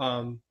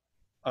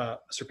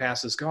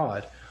 surpasses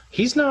God,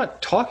 he's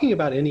not talking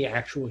about any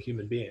actual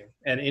human being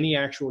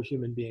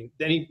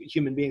any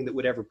human being that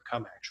would ever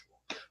become actual.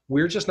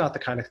 We're just not the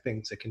kind of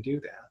things that can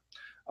do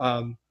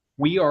that.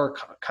 We are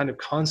kind of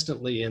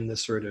constantly in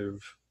this sort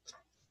of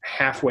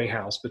halfway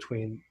house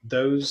between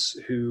those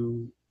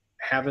who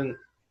haven't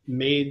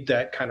made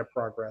that kind of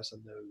progress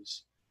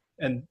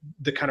and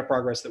the kind of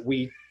progress that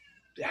we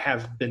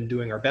have been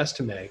doing our best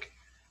to make,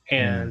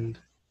 and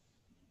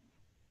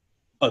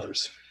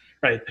others,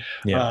 right?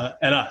 Yeah.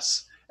 And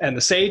us. And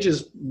the sage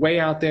is way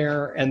out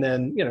there. And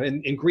then,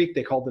 in Greek,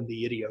 they call them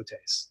the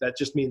idiotes. That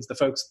just means the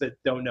folks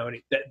that don't know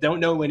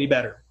any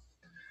better.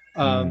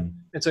 And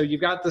so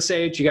you've got the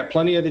sage, you got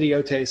plenty of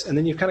idiotes, and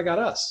then you've kind of got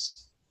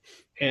us.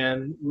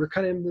 And we're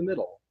kind of in the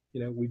middle.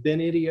 We've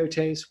been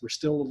idiotes. We're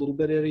still a little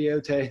bit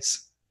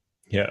idiotes.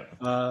 Yeah.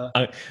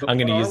 I'm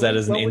going to use that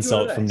as an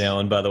insult from now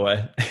on, by the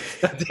way.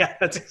 Yeah,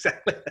 that's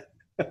exactly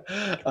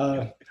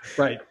it.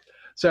 Right.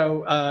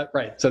 So,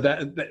 So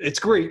that it's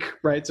Greek,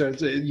 right? So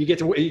you get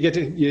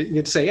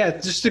to say, yeah,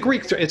 it's just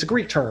it's a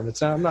Greek term.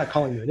 It's not, I'm not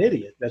calling you an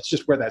idiot. That's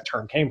just where that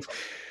term came from.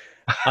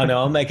 I know,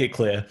 I'll make it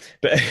clear.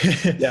 But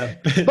yeah.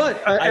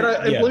 But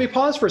let me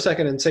pause for a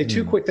second and say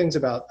two quick things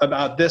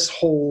about this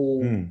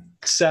whole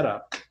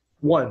setup.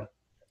 One,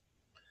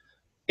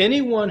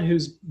 anyone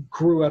who's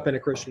grew up in a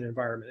Christian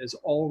environment is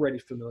already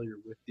familiar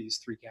with these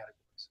three categories.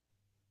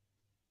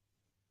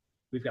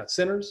 We've got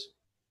sinners.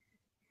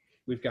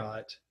 We've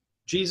got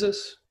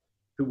Jesus,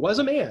 who was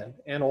a man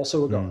and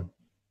also a God.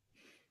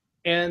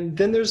 And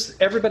then there's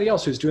everybody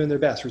else who's doing their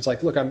best. Where it's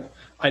like, look,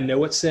 I know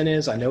what sin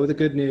is. I know the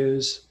good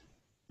news,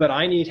 but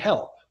I need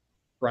help,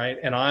 right?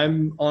 And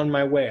I'm on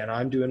my way and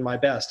I'm doing my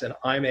best and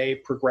I'm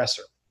a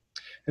progressor.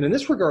 And in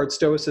this regard,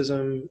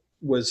 Stoicism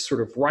was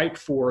sort of ripe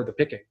for the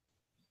picking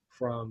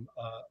from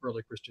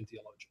early Christian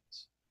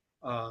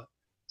theologians.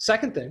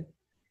 Second thing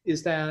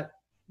is that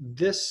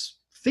this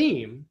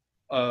theme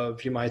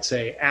of, you might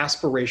say,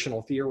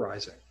 aspirational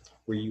theorizing,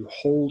 where you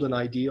hold an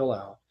ideal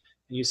out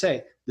and you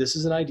say, this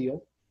is an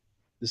ideal.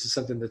 This is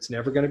something that's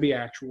never going to be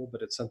actual,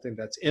 but it's something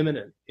that's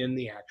imminent in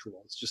the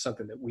actual. It's just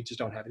something that we just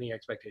don't have any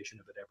expectation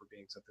of it ever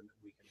being something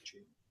that we can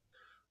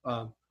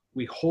achieve.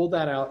 We hold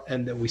that out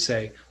and then we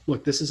say,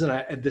 look, this is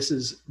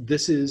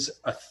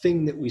a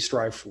thing that we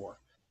strive for.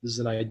 This is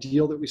an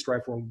ideal that we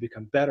strive for and we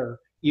become better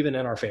even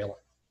in our failing.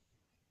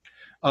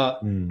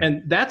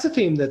 And that's a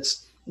theme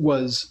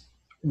was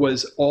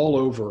all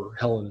over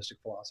Hellenistic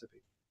philosophy.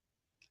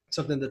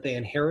 Something that they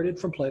inherited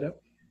from Plato.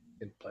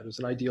 And Plato's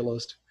an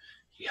idealist.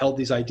 He held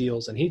these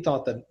ideals, and he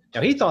thought that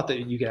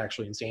you could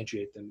actually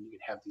instantiate them. You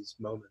could have these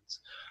moments,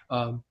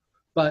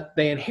 but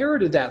they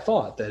inherited that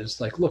thought that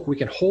it's like, look, we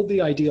can hold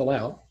the ideal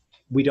out.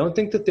 We don't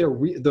think that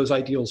those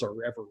ideals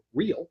are ever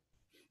real,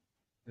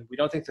 and we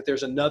don't think that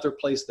there's another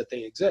place that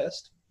they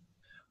exist.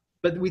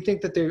 But we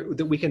think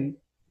that we can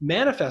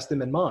manifest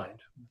them in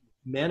mind,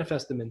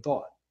 manifest them in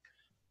thought,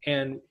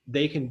 and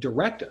they can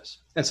direct us.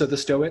 And so the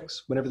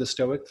Stoics, whenever the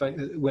Stoics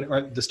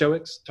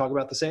talk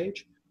about the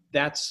sage,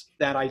 that's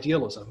that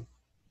idealism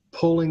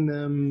pulling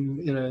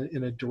them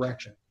in a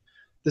direction.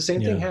 The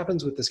same thing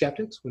happens with the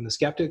skeptics. When the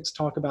skeptics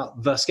talk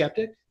about the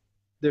skeptic,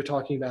 they're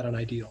talking about an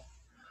ideal.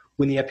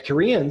 When the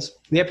Epicureans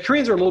are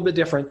a little bit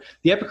different.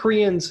 The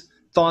Epicureans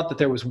thought that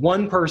there was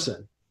one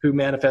person who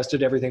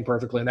manifested everything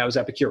perfectly, and that was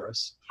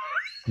Epicurus.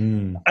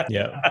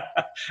 Yeah.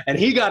 And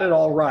he got it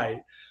all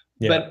right.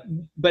 Yeah.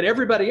 But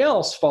everybody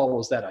else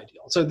follows that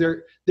ideal. So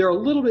they're a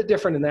little bit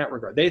different in that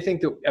regard. They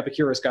think that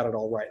Epicurus got it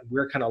all right, and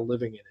we're kind of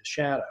living in his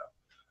shadow.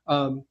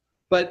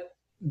 But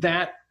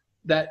that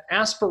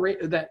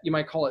you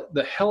might call it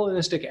the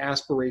Hellenistic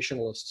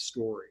aspirationalist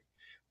story.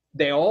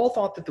 They all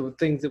thought that the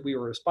things that we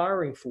were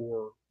aspiring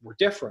for were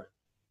different,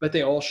 but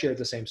they all shared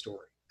the same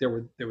story.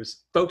 There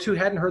was folks who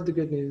hadn't heard the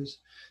good news.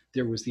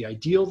 There was the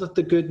ideal that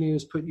the good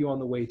news put you on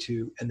the way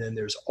to, and then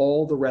there's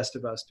all the rest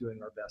of us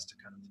doing our best to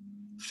kind of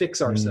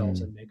fix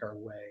ourselves and make our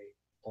way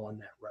on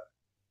that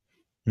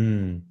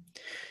road.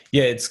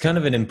 Yeah, it's kind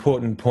of an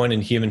important point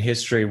in human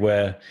history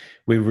where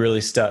we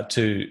really start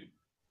to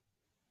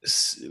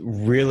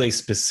really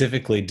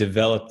specifically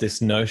develop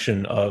this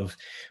notion of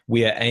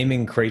we are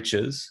aiming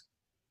creatures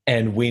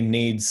and we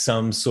need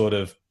some sort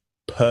of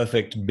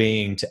perfect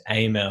being to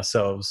aim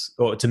ourselves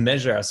or to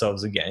measure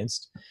ourselves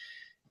against.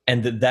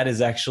 And that is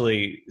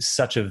actually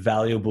such a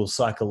valuable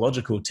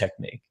psychological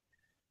technique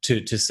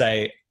to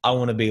say, I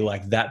want to be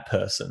like that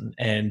person.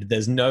 And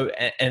there's no,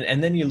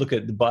 and then you look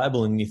at the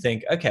Bible and you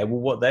think, okay, well,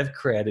 what they've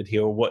created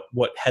here, or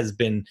what has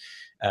been,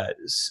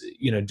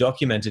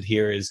 documented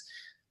here is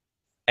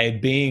a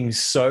being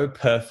so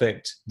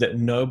perfect that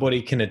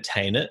nobody can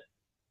attain it.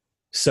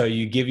 So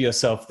you give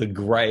yourself the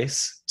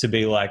grace to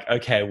be like,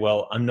 okay,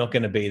 well, I'm not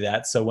going to be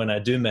that. So when I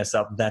do mess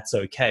up, that's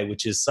okay,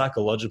 which is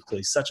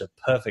psychologically such a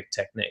perfect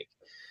technique.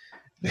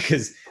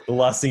 Because the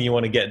last thing you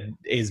want to get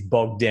is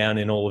bogged down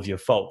in all of your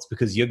faults,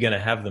 because you're going to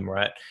have them,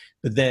 right?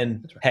 But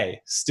then,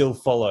 hey, still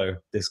follow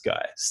this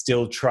guy.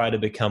 Still try to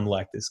become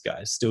like this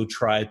guy. Still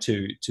try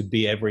to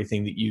be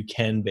everything that you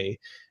can be.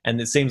 And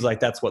it seems like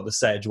that's what the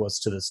sage was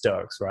to the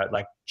Stoics, right?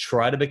 Like,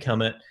 try to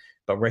become it,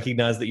 but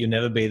recognize that you'll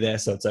never be there.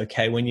 So it's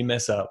okay when you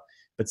mess up,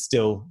 but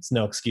still it's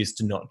no excuse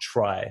to not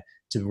try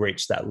to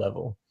reach that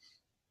level.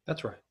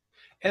 That's right.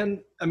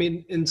 And I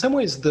mean, in some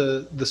ways,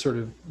 the sort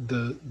of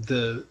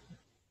the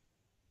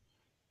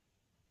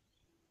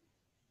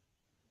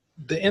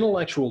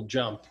intellectual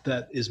jump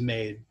that is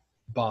made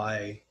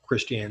by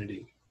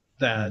Christianity,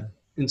 that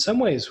in some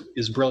ways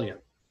is brilliant,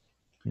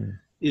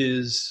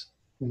 is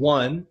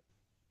one,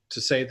 to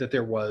say that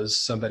there was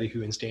somebody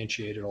who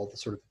instantiated all the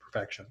sort of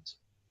perfections,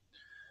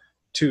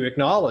 to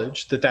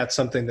acknowledge that that's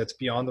something that's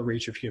beyond the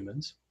reach of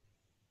humans.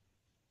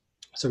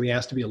 So he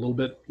has to be a little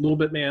bit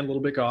man, a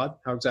little bit God.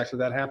 How exactly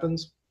that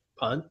happens?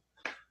 Pun.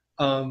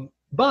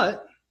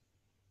 But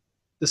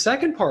the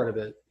second part of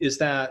it is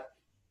that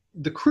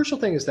the crucial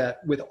thing is that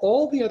with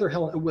all the other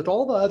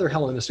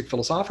Hellenistic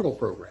philosophical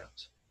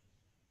programs,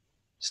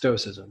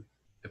 Stoicism,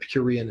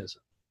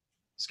 Epicureanism,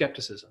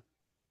 skepticism,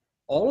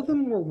 all of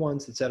them were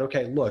ones that said,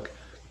 okay, look,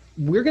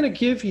 we're going to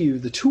give you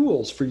the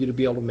tools for you to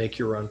be able to make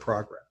your own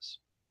progress.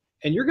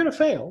 And you're going to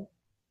fail.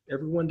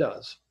 Everyone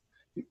does.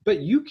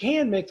 But you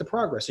can make the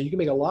progress, and you can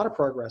make a lot of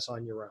progress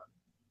on your own.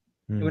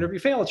 And whenever you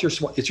fail, it's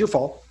your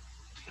fault,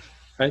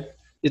 right?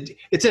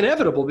 It's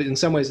inevitable, but in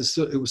some ways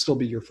it will still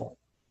be your fault.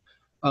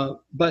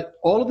 But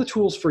all of the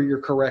tools for your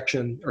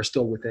correction are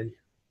still within you.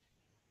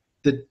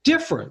 The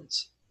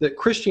difference that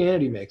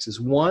Christianity makes is,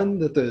 one,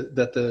 that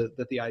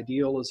the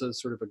ideal is a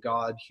sort of a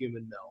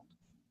God-human meld.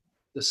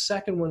 The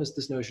second one is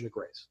this notion of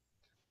grace,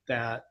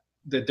 that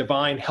the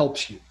divine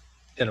helps you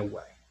in a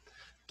way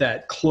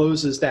that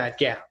closes that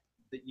gap,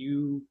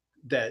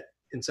 that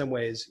in some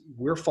ways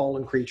we're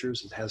fallen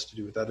creatures. It has to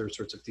do with other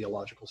sorts of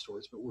theological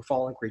stories, but we're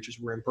fallen creatures,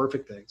 we're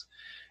imperfect things.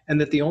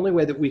 And that the only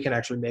way that we can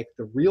actually make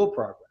the real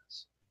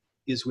progress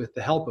is with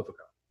the help of a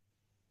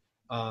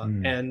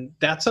God. And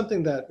that's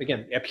something that,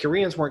 again,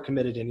 Epicureans weren't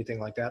committed to anything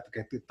like that.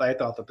 They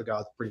thought that the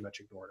gods pretty much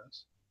ignored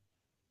us.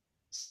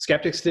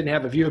 Skeptics didn't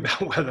have a view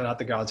about whether or not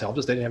the gods helped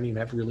us. They didn't even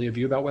have really a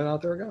view about whether or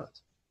not there were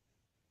gods.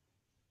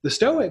 The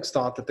Stoics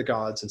thought that the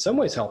gods in some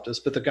ways helped us,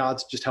 but the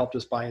gods just helped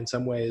us by in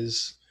some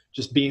ways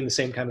just being the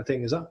same kind of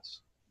thing as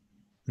us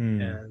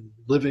and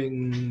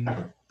living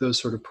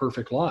those sort of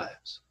perfect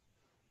lives.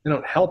 They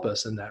don't help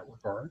us in that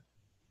regard,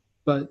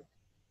 but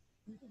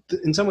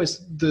in some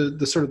ways,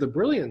 the sort of the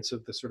brilliance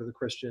of the sort of the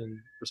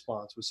Christian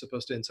response was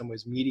supposed to in some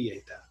ways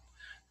mediate that,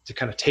 to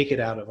kind of take it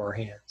out of our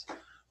hands.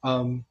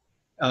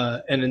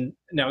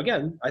 Now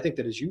again, I think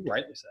that, as you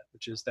rightly said,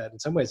 which is that in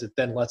some ways it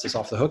then lets us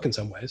off the hook in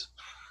some ways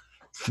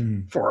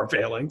for our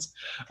failings.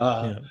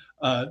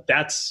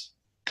 That's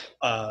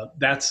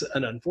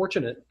an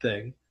unfortunate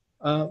thing.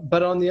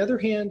 But on the other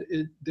hand,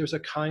 there's a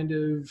kind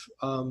of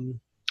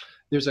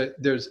there's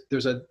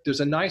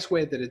a nice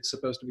way that it's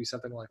supposed to be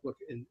something like, look,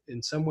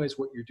 in some ways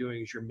what you're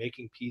doing is you're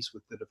making peace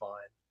with the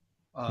divine.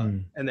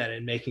 And then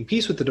in making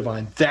peace with the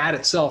divine, that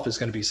itself is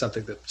going to be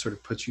something that sort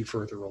of puts you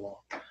further along.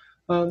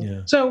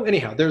 So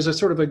anyhow, there's a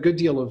sort of a good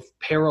deal of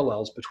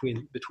parallels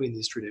between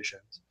these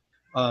traditions.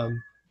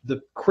 The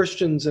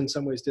Christians in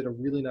some ways did a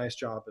really nice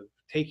job of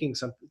taking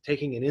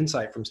an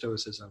insight from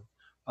Stoicism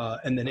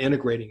and then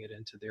integrating it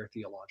into their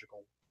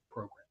theological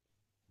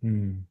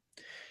program.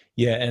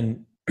 Yeah,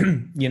 and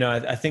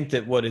I think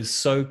that what is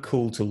so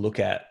cool to look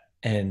at,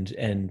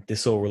 and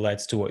this all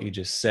relates to what you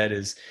just said,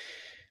 is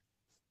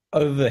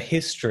over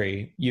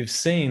history, you've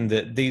seen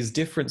that these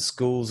different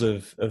schools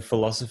of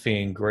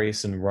philosophy in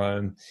Greece and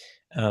Rome,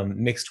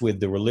 mixed with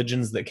the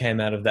religions that came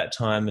out of that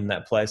time and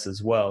that place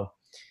as well,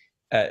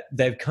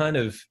 they've kind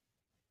of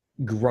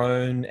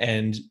grown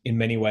and in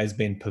many ways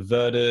been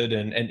perverted.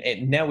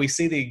 And now we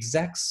see the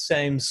exact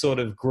same sort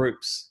of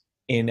groups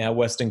in our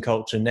Western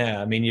culture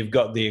now. I mean, you've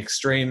got the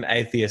extreme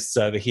atheists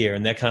over here,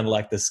 and they're kind of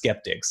like the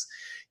skeptics,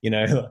 and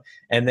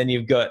then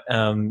you've got,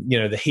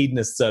 the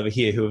hedonists over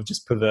here who have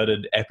just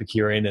perverted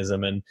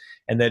Epicureanism, and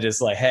they're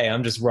just like, hey,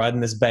 I'm just riding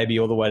this baby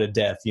all the way to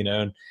death,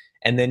 and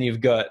then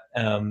you've got,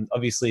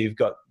 obviously you've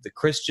got the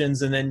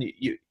Christians, and then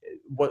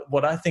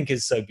what I think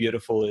is so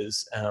beautiful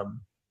is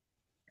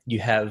you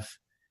have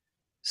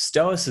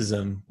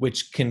Stoicism,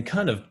 which can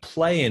kind of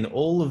play in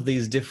all of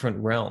these different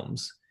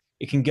realms.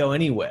 It can go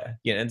anywhere.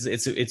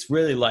 It's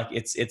really like,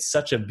 it's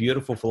such a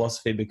beautiful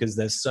philosophy because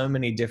there's so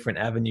many different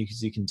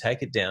avenues you can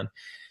take it down.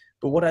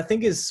 But what I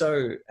think is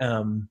so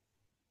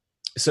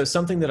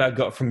something that I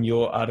got from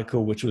your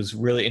article, which was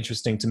really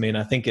interesting to me, and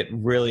I think it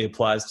really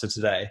applies to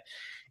today,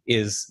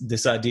 is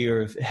this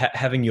idea of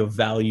having your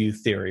value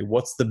theory.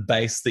 What's the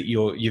base that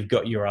you've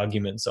got your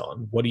arguments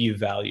on? What do you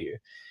value?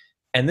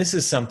 And this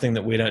is something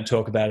that we don't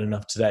talk about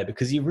enough today,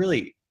 because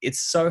it's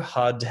so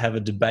hard to have a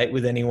debate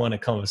with anyone, a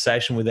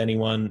conversation with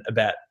anyone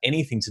about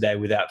anything today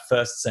without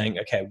first saying,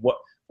 okay,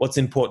 what's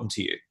important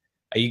to you?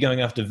 Are you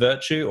going after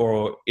virtue,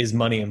 or is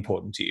money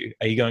important to you?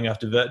 Are you going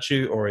after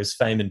virtue, or is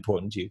fame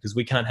important to you? Because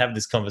we can't have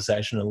this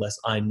conversation unless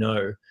I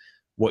know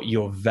what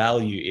your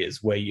value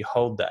is, where you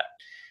hold that.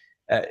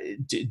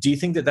 Do you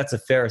think that that's a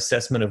fair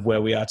assessment of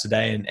where we are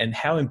today, and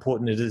how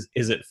important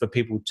is it for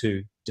people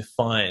to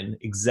define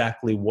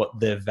exactly what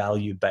their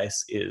value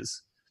base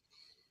is?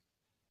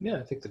 Yeah,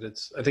 I think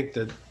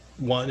that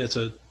one, it's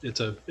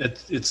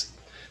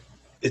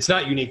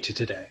not unique to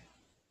today.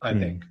 I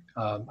think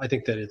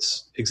that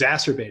it's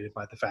exacerbated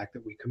by the fact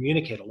that we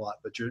communicate a lot,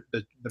 but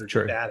are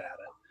just bad at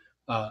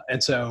it,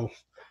 and so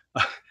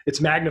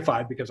it's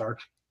magnified because our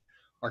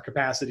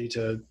capacity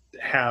to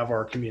have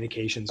our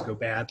communications go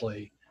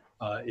badly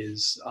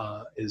is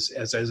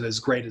as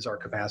great as our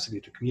capacity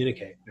to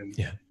communicate. And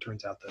it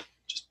turns out that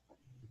just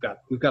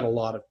we've got a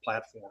lot of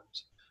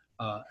platforms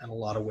and a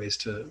lot of ways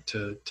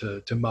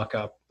to muck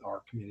up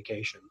our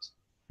communications.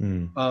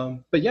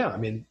 But yeah, I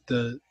mean,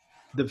 the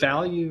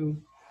value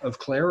of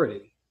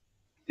clarity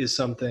is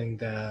something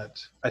that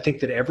I think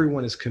that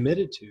everyone is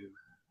committed to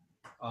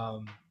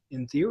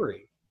in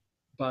theory,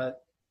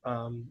 but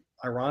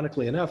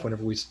ironically enough,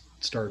 whenever we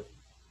start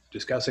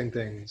discussing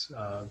things,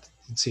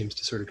 it seems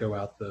to sort of go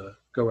out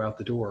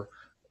the door.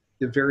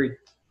 A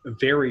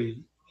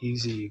very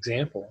easy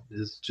example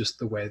is just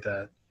the way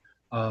that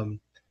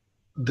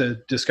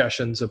the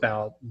discussions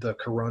about the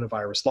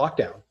coronavirus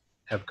lockdown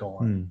have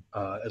gone,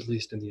 at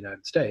least in the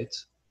United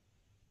States.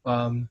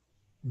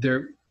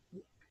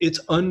 It's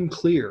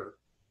unclear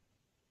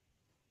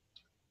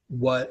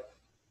what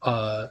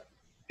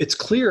it's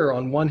clear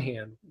on one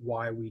hand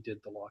why we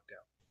did the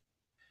lockdown.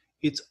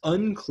 It's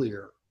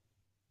unclear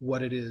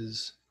what it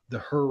is the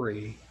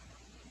hurry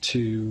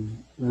to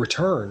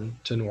return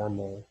to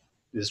normal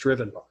is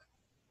driven by.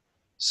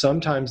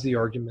 Sometimes the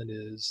argument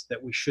is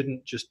that we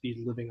shouldn't just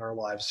be living our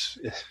lives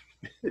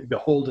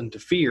beholden to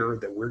fear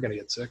that we're going to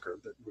get sick or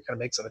that we're going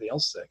to make somebody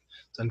else sick.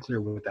 It's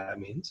unclear what that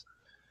means.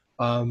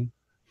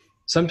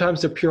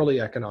 Sometimes they're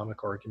purely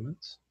economic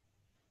arguments.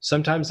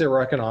 Sometimes there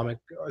are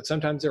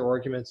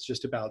arguments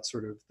just about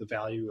sort of the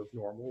value of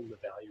normal and the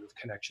value of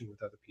connection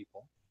with other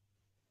people.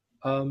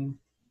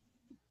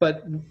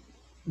 But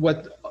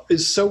what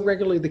is so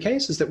regularly the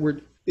case is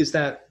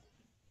that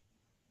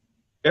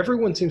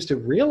everyone seems to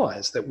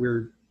realize that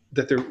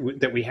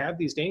we have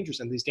these dangers,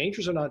 and these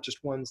dangers are not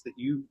just ones that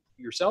you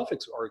yourself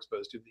are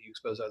exposed to, that you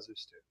expose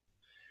others to.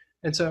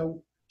 And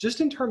so just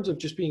in terms of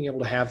just being able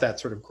to have that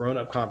sort of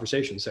grown-up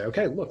conversation, say,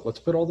 okay, look, let's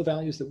put all the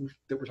values that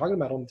we're talking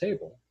about on the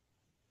table.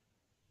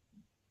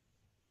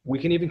 We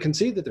can even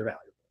concede that they're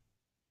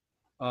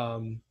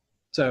valuable.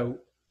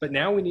 But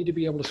now we need to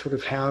be able to sort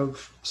of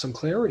have some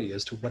clarity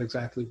as to what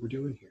exactly we're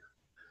doing here.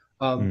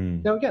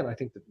 Now, again, I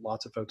think that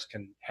lots of folks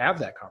can have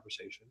that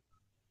conversation.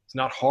 It's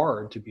not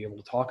hard to be able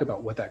to talk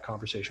about what that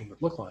conversation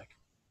would look like.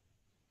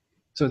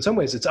 So in some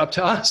ways, it's up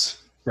to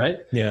us, right?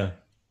 Yeah.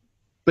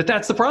 But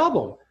that's the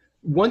problem.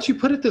 Once you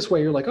put it this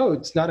way, you're like, oh,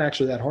 it's not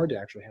actually that hard to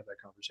actually have that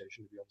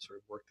conversation, to be able to sort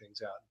of work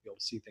things out, and be able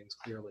to see things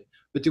clearly.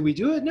 But do we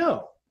do it?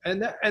 No.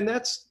 And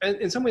that's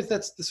in some ways,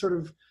 that's the sort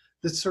of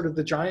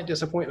the giant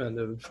disappointment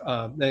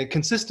of the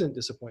consistent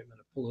disappointment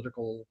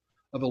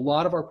of a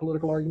lot of our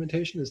political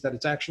argumentation, is that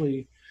it's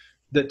actually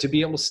that to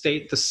be able to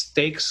state the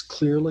stakes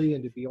clearly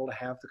and to be able to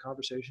have the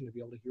conversation, to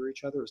be able to hear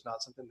each other, is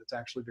not something that's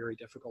actually very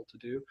difficult to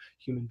do.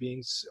 Human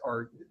beings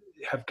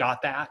have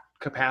got that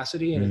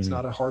capacity, and it's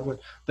not a hard one.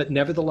 But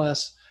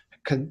nevertheless,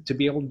 to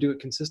be able to do it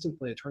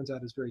consistently, it turns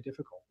out is very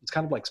difficult. It's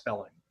kind of like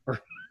spelling, or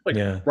like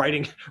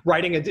writing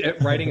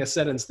a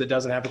sentence that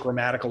doesn't have a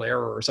grammatical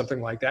error or something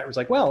like that. It's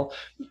like, well,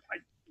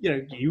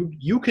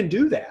 you can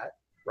do that,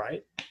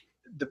 right?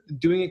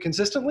 Doing it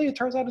consistently, it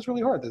turns out is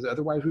really hard.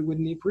 Otherwise, we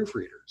wouldn't need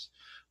proofreaders.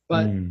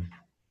 But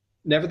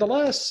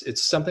nevertheless,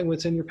 it's something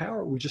that's in your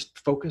power. We just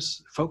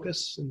focus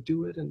and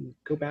do it and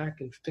go back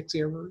and fix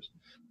errors.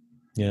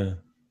 Yeah.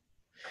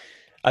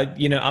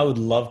 I would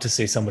love to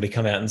see somebody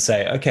come out and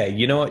say, okay,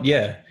 you know what?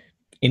 Yeah.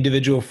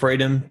 Individual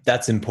freedom,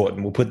 that's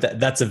important. We'll put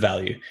that's a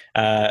value.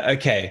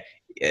 Okay.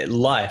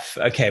 Life.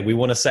 Okay. We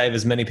want to save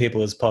as many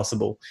people as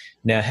possible.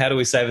 Now, how do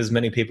we save as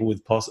many people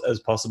as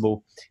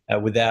possible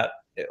without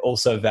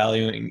also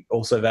valuing,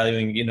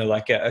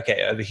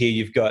 okay, over here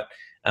you've got,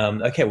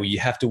 okay, well, you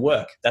have to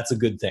work. That's a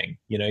good thing.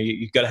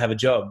 You've got to have a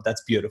job.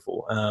 That's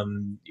beautiful.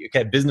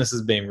 Okay, business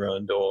is being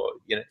ruined, or,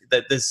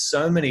 there's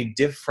so many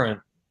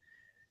different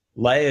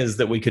layers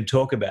that we could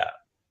talk about,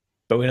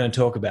 but we don't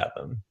talk about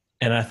them.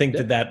 And I think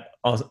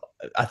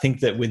I think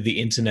that with the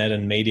internet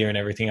and media and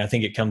everything, I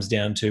think it comes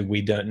down to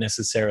we don't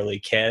necessarily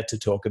care to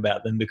talk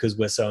about them because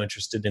we're so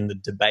interested in the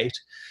debate.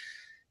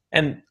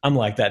 And I'm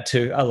like that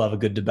too. I love a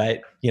good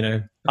debate.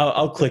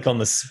 I'll click on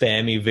the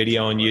spammy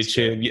video on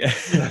YouTube.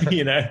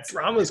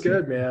 Drama's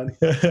good, man.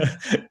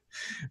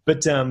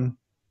 But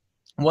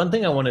one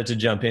thing I wanted to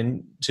jump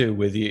into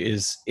with you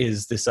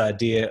is this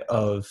idea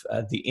of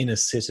the inner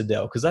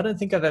citadel, because I don't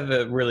think I've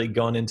ever really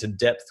gone into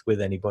depth with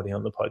anybody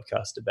on the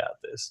podcast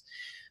about this.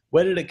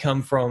 Where did it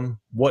come from?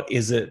 What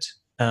is it?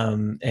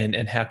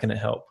 And how can it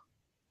help?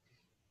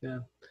 Yeah.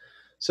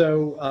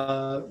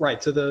 So,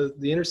 right. So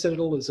the inner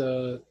citadel is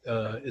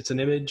it's an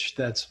image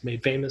that's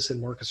made famous in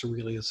Marcus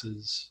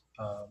Aurelius's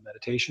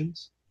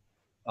Meditations.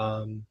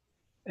 And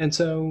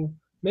so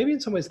maybe in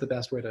some ways the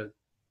best way to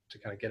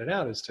kind of get it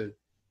out is to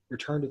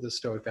return to the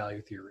Stoic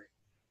value theory.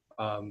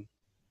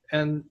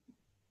 And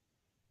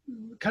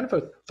kind of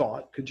a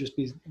thought could just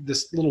be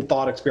this little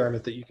thought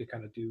experiment that you could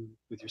kind of do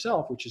with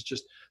yourself, which is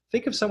just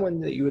think of someone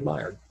that you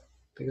admired.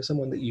 Think of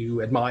someone that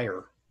you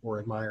admire or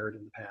admired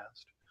in the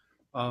past.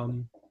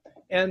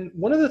 And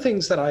one of the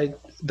things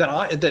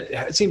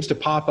that seems to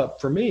pop up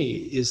for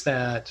me is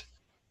that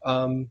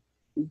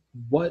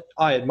what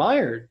I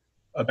admired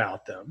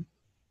about them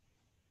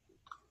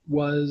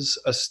was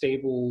a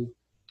stable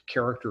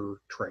character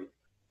trait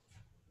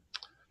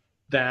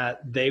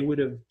that they would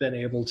have been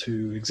able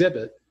to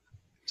exhibit.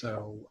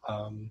 So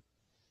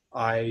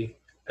I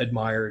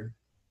admired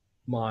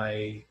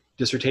my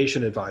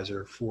dissertation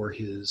advisor for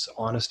his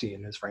honesty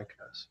and his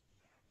frankness,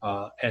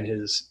 and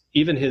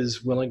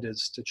his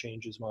willingness to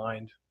change his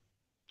mind.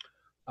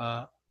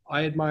 I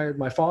admired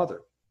my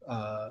father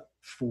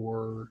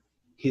for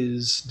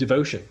his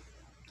devotion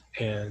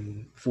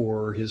and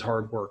for his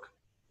hard work.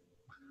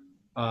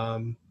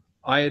 I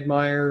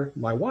admire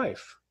my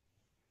wife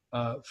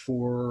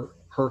for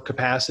her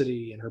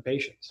capacity and her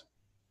patience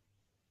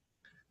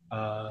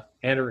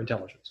and her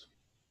intelligence.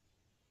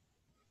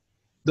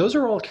 Those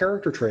are all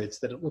character traits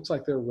that it looks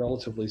like they're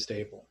relatively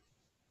stable.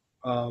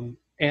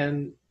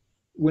 And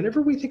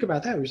whenever we think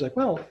about that, we're just like,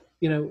 well,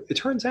 it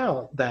turns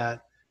out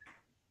that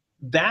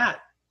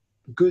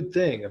good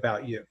thing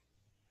about you,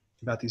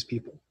 about these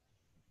people,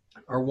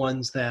 are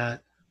ones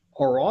that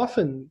are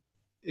often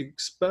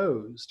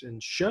exposed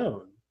and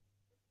shown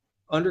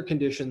under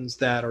conditions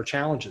that are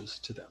challenges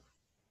to them.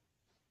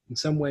 In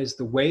some ways,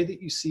 the way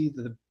that you see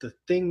the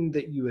thing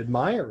that you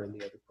admire in the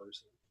other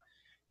person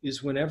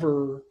is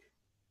whenever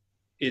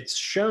it's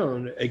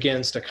shown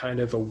against a kind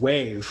of a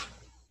wave.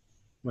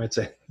 I might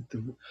say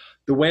the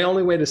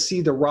only way to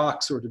see the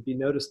rocks or to be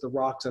noticed the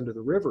rocks under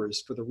the river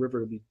is for the river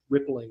to be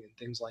rippling and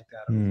things like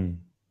that.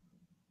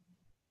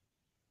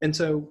 And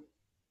so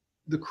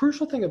the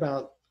crucial thing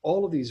about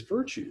all of these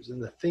virtues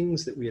and the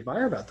things that we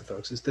admire about the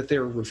folks is that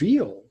they're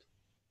revealed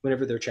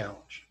whenever they're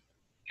challenged.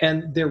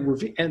 And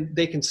and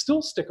they can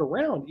still stick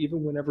around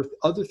even whenever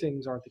other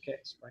things aren't the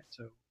case, right?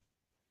 So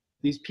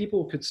these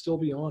people could still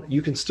be honest.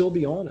 You can still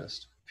be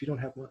honest if you don't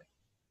have money,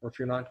 or if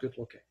you're not good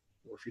looking,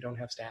 or if you don't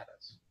have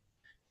status.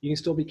 You can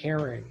still be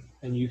caring,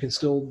 and you can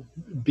still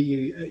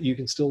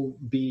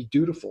be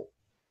dutiful,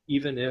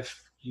 even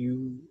if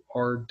you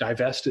are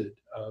divested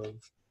of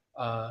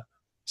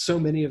so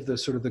many of the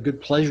sort of the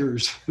good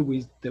pleasures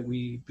that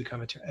we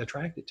become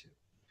attracted to.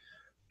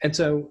 And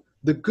so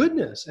the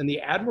goodness and the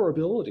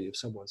admirability of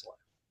someone's life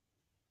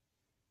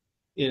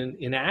in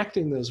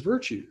enacting those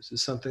virtues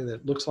is something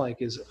that looks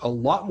like is a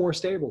lot more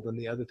stable than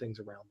the other things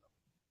around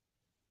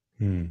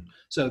them.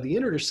 So the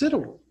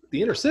intercitadal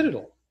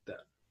then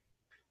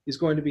is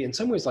going to be in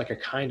some ways like a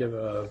kind of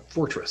a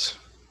fortress,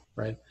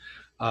 right?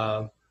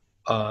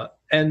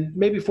 And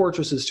maybe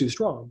fortress is too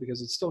strong,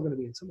 because it's still going to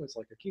be in some ways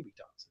like a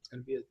kibitas.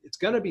 It's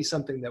going to be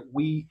something that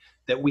we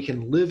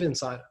can live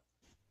inside of,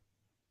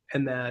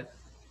 and that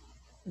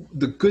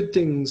the good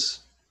things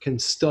can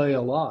stay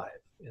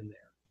alive in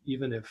there,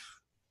 even if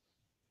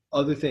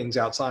other things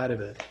outside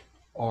of it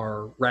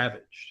are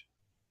ravaged.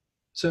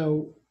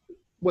 So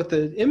what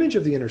the image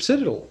of the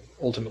intercitadal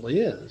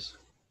ultimately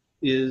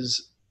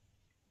is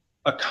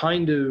a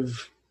kind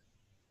of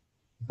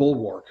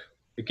bulwark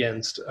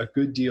against a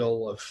good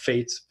deal of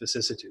fate's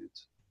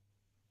vicissitudes.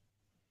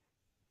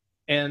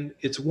 And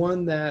it's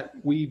one that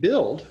we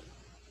build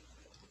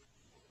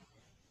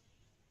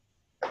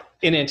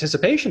in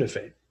anticipation of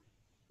fate,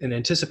 in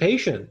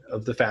anticipation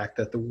of the fact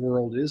that the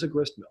world is a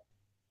gristmill.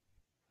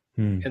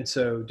 And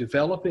so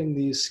developing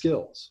these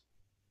skills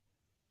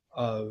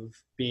of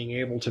being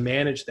able to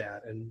manage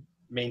that and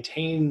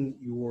maintain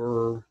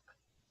your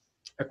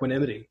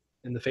equanimity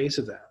in the face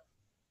of that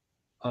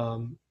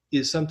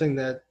is something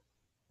that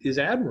is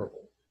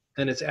admirable.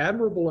 And it's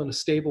admirable in a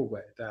stable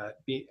way, that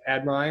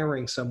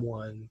admiring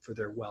someone for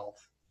their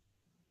wealth,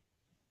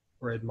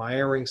 or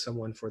admiring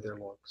someone for their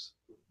looks,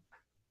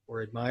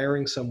 or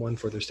admiring someone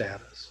for their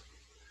status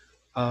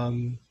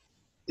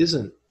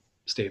isn't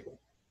stable.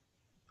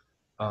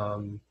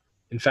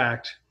 In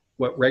fact,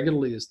 what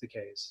regularly is the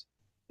case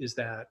is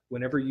that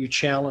whenever you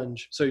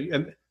challenge,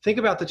 think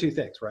about the two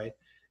things, right?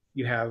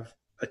 You have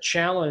a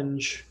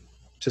challenge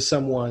to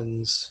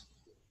someone's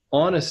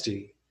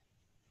honesty,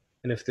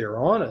 and if they're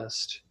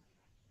honest,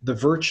 the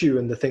virtue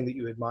and the thing that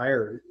you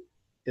admire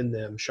in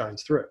them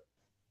shines through.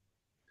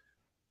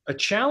 A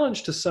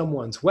challenge to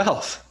someone's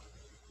wealth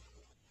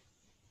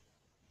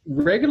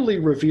regularly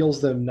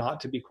reveals them not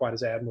to be quite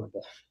as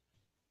admirable.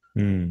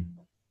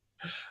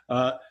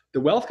 The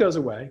wealth goes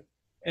away,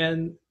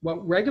 and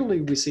what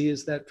regularly we see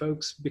is that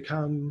folks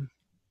become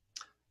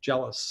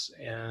jealous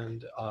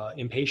and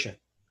impatient.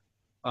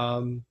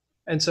 And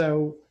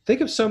so think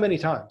of so many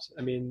times.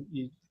 I mean,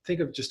 you think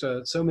of just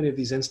so many of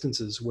these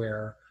instances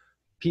where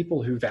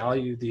people who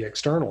value the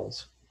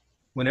externals,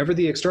 whenever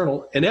the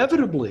external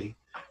inevitably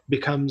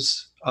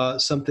becomes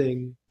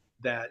something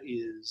that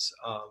is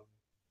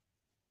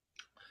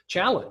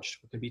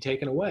challenged, or can be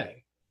taken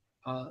away,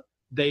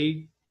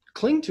 they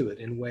cling to it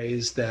in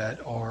ways that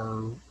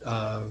are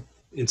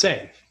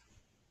insane.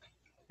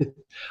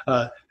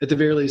 At the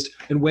very least,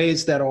 in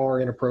ways that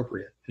are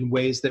inappropriate, in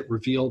ways that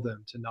reveal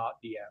them to not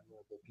be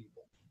admirable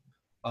people.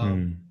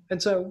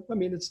 And so, I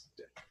mean,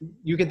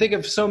 you can think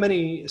of so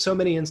many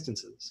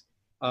instances,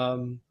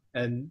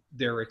 and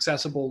they're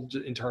accessible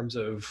in terms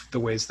of the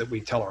ways that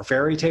we tell our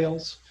fairy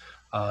tales.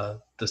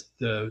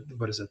 The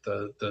what is it?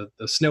 The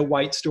Snow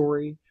White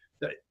story.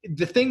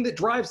 The thing that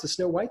drives the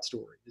Snow White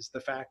story is the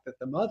fact that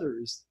the mother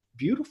is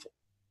beautiful.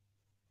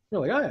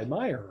 You're like, I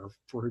admire her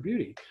for her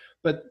beauty,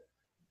 but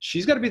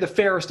she's got to be the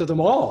fairest of them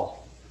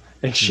all,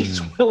 and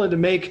she's willing to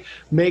make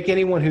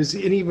anyone who's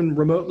even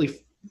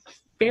remotely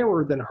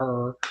fairer than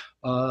her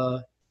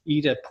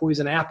eat a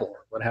poison apple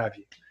or what have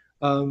you.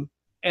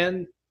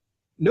 And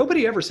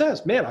nobody ever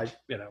says, "Man,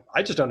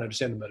 I just don't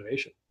understand the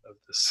motivation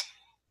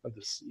of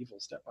this evil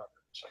stepmother.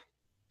 It's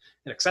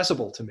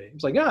inaccessible to me."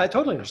 It's like, yeah, I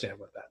totally understand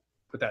what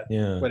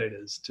it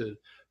is to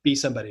be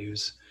somebody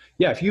who's,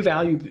 if you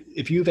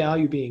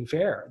value being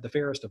fair, the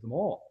fairest of them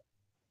all,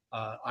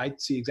 I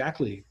see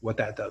exactly what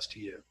that does to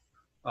you.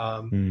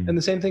 And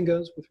the same thing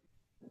goes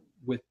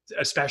with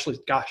especially,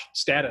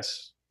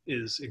 status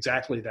is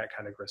exactly that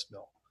kind of grist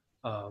mill.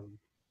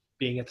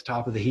 Being at the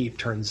top of the heap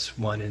turns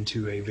one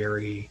into a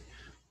very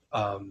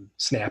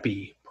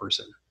snappy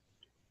person.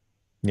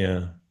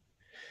 Yeah.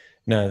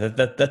 No,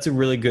 that's a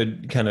really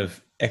good kind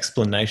of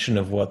explanation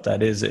of what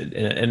that is,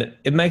 and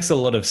it makes a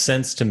lot of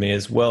sense to me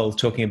as well.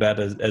 Talking about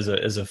it as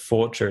a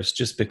fortress,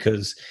 just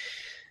because,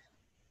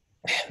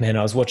 man,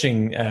 I was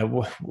watching.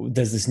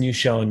 There's this new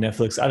show on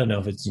Netflix. I don't know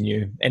if it's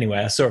new. Anyway,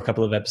 I saw a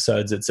couple of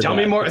episodes. Tell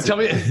me more. Tell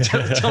me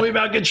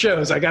about good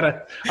shows. As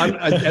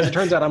it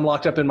turns out, I'm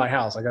locked up in my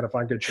house. I got to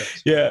find good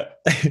shows. Yeah,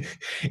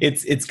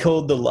 it's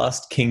called The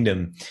Lost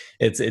Kingdom.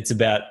 It's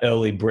about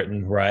early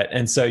Britain, right?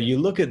 And so you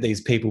look at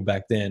these people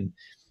back then,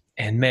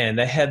 and man,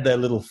 they had their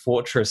little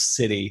fortress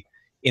city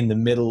in the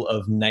middle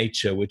of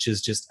nature, which is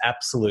just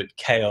absolute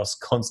chaos,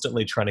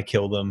 constantly trying to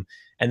kill them.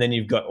 And then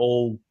you've got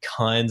all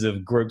kinds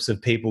of groups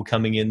of people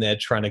coming in there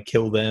trying to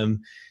kill them.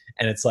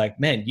 And it's like,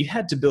 man, you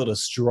had to build a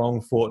strong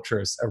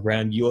fortress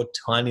around your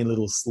tiny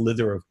little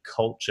slither of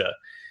culture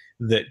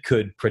that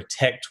could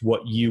protect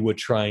what you were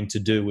trying to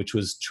do, which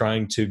was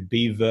trying to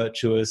be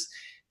virtuous,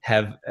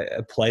 have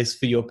a place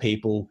for your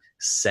people,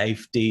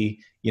 safety,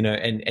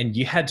 and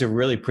you had to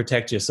really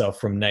protect yourself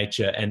from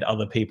nature and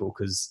other people,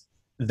 because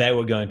they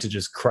were going to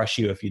just crush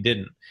you if you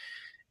didn't.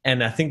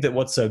 And I think that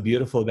what's so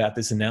beautiful about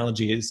this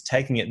analogy is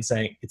taking it and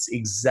saying it's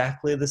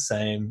exactly the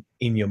same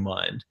in your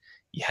mind.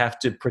 You have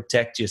to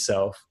protect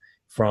yourself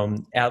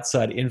from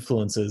outside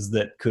influences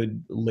that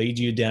could lead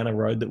you down a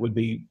road that would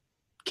be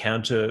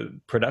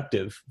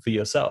counterproductive for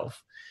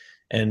yourself.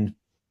 And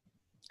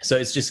so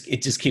it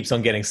just keeps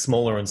on getting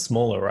smaller and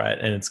smaller, right?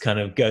 And it's kind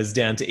of goes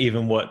down to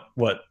even what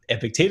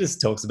Epictetus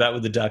talks about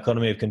with the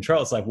dichotomy of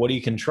control. It's like, what do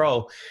you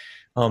control?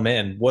 Oh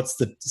man, what's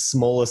the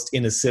smallest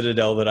inner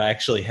citadel that I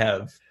actually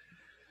have?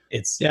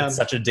 It's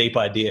such a deep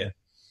idea.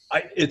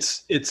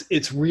 It's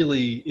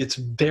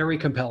very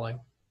compelling.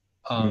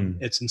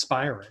 It's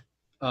inspiring.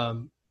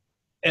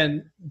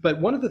 But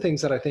one of the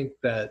things that I think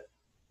that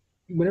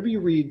whenever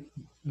you read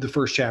the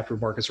first chapter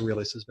of Marcus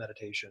Aurelius's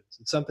Meditations,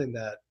 it's something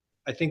that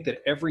I think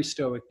that every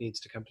Stoic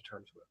needs to come to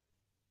terms with.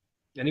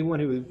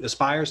 Anyone who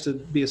aspires to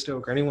be a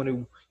Stoic, or anyone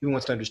who even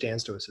wants to understand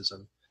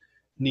Stoicism,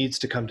 needs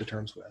to come to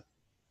terms with,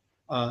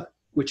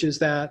 which is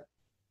that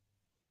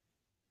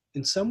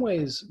in some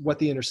ways what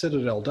the inner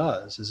citadel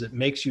does is it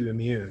makes you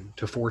immune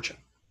to fortune.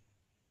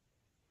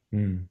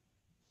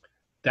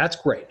 That's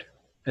great.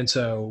 And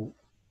so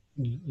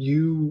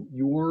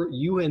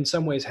you in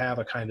some ways have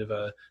a kind of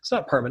it's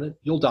not permanent,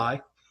 you'll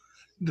die.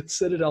 The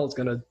citadel is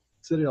gonna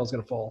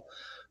fall.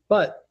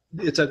 But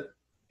it's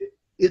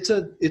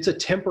a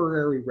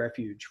temporary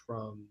refuge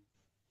from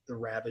the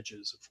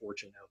ravages of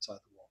fortune outside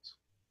the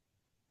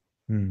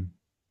walls.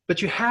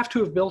 But you have to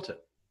have built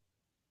it.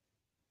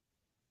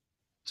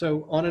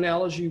 So on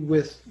analogy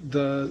with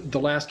the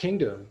Last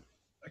Kingdom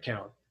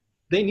account,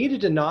 they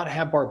needed to not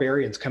have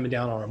barbarians coming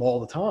down on them all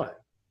the time.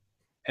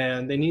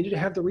 And they needed to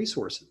have the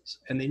resources,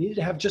 and they needed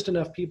to have just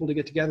enough people to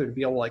get together to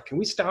be able to, like, can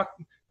we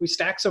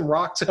stack some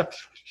rocks up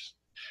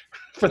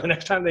for the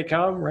next time they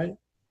come, right?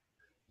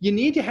 You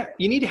need to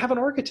have an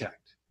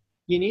architect.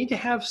 You need to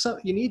have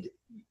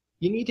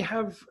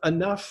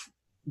enough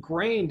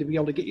grain to be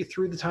able to get you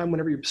through the time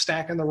whenever you're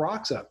stacking the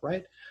rocks up,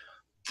 right?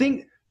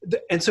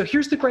 And so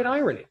here's the great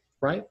irony,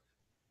 right?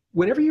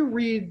 Whenever you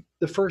read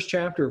the first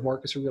chapter of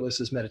Marcus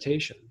Aurelius's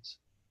Meditations,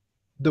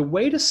 the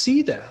way to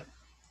see that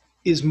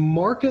is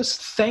Marcus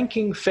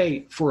thanking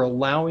fate for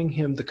allowing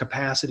him the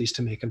capacities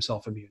to make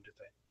himself immune to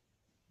fate.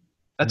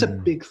 That's a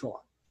big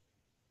thought.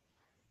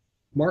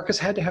 Marcus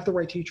had to have the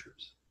right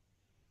teachers.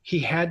 He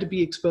had to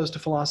be exposed to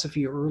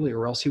philosophy early,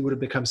 or else he would have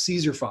become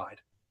Caesarified.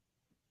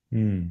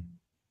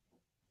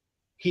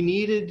 He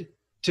needed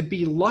to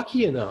be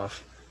lucky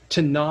enough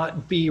to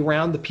not be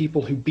around the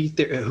people who beat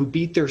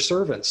their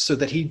servants, so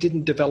that he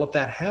didn't develop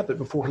that habit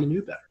before he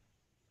knew better.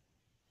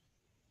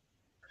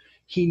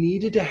 He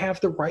needed to have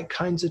the right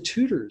kinds of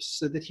tutors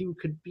so that he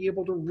could be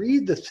able to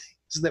read the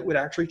things that would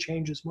actually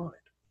change his mind.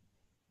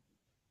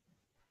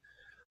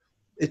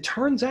 It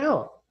turns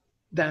out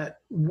that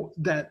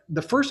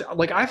the first,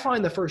 like I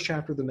find the first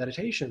chapter of the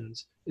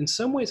Meditations in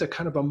some ways a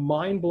kind of a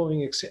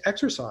mind-blowing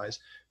exercise,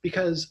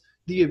 because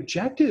the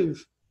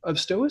objective of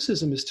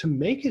Stoicism is to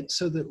make it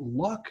so that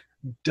luck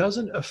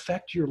doesn't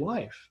affect your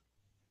life,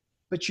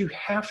 but you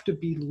have to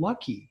be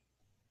lucky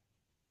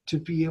to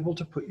be able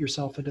to put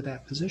yourself into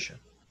that position.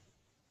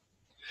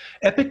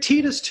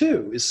 Epictetus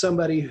too is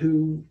somebody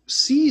who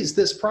sees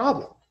this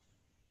problem.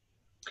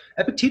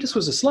 Epictetus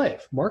was a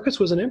slave. Marcus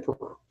was an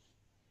emperor.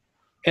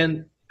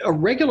 And a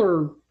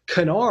regular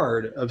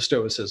canard of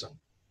Stoicism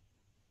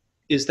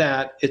is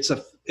that it's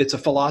a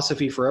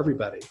philosophy for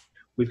everybody.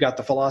 We've got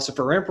the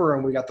philosopher emperor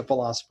and we got the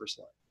philosopher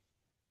slave.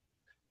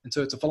 And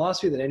so it's a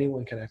philosophy that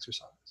anyone can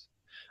exercise.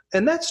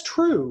 And that's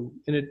true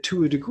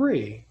to a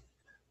degree,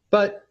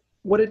 but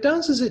what it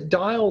does is it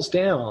dials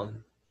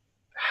down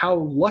how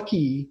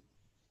lucky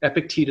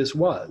Epictetus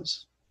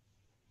was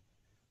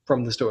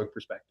from the Stoic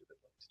perspective,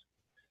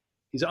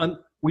 at least.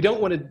 We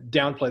don't want to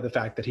downplay the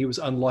fact that he was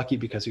unlucky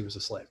because he was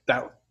a slave.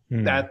 That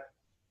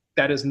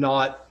is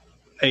not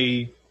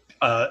an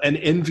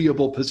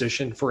enviable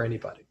position for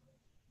anybody.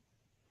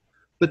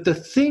 But the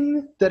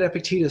thing that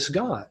Epictetus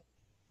got,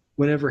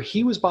 whenever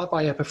he was bought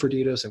by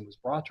Epaphroditus and was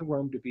brought to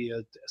Rome to be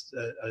a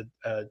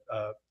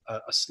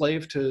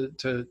slave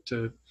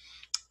to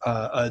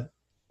a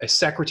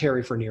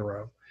secretary for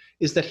Nero,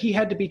 is that he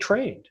had to be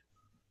trained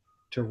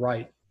to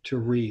write, to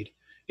read.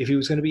 If he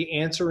was going to be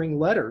answering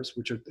letters,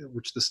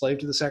 which the slave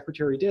to the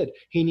secretary did,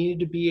 he needed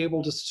to be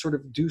able to sort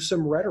of do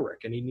some rhetoric,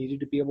 and he needed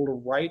to be able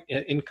to write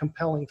in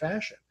compelling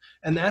fashion.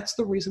 And that's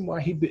the reason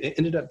why he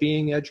ended up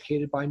being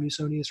educated by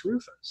Musonius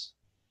Rufus.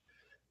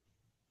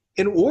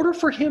 In order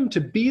for him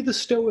to be the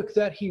Stoic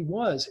that he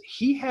was,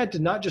 he had to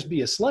not just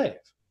be a slave,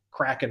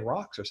 cracking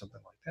rocks or something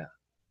like that.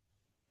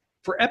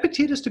 For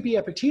Epictetus to be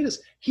Epictetus,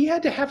 he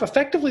had to have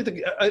effectively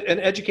an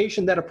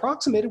education that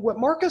approximated what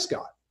Marcus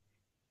got.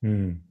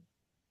 And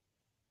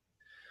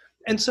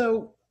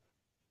so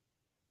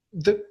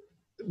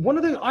one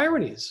of the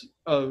ironies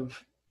of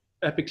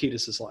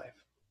Epictetus's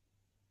life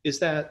is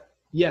that,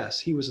 yes,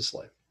 he was a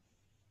slave.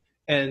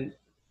 And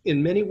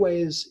in many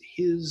ways,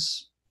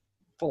 his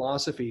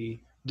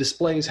philosophy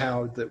displays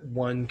how that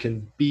one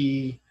can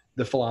be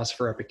the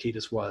philosopher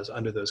Epictetus was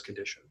under those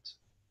conditions.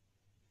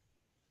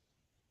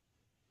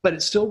 But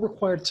it still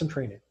required some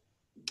training.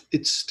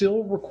 It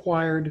still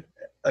required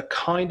a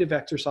kind of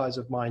exercise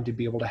of mind to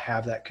be able to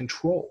have that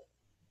control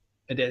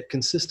and to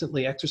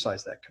consistently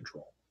exercise that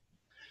control.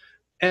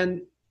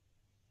 And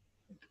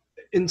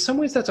in some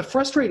ways, that's a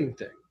frustrating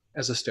thing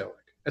as a Stoic.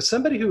 As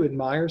somebody who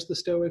admires the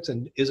Stoics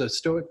and is a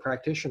Stoic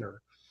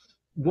practitioner,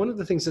 one of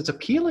the things that's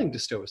appealing to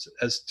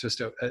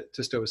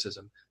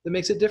Stoicism that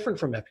makes it different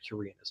from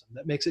Epicureanism,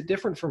 that makes it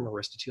different from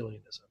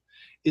Aristotelianism,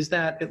 is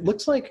that it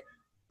looks like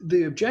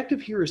the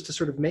objective here is to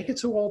sort of make it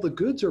so all the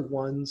goods are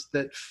ones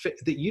that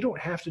you don't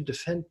have to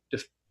depend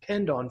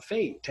on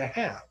fate to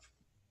have.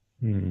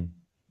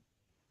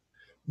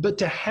 But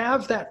to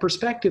have that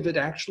perspective, it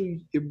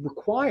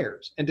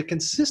requires, and to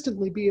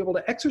consistently be able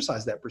to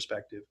exercise that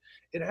perspective,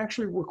 it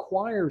actually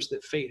requires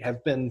that fate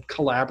have been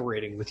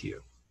collaborating with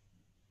you.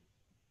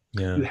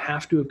 Yeah. You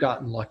have to have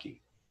gotten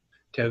lucky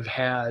to have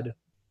had,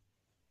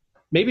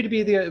 maybe to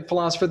be the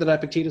philosopher that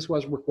Epictetus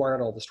was required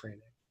all this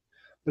training,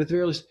 but at the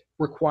very least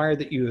required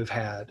that you have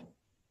had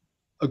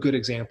a good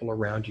example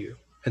around you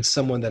and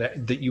someone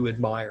that you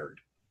admired,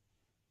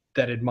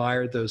 that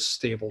admired those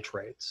stable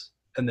traits,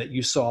 and that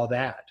you saw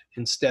that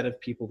instead of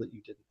people that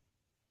you didn't.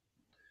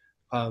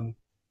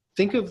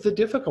 Think of the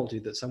difficulty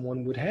that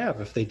someone would have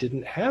if they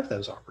didn't have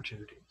those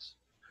opportunities.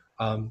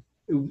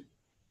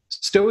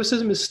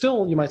 Stoicism is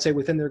still, you might say,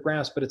 within their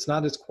grasp, but it's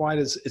not quite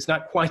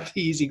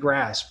the easy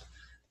grasp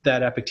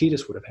that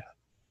Epictetus would have had.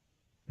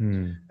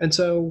 And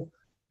so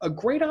a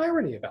great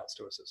irony about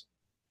Stoicism,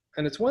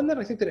 and it's one that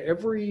I think that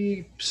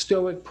every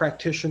Stoic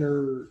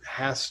practitioner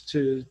has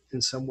to,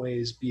 in some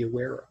ways, be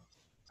aware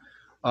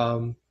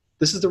of.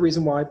 This is the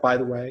reason why, by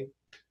the way,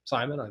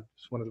 Simon,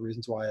 it's one of the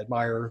reasons why I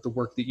admire the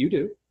work that you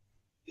do,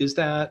 is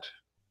that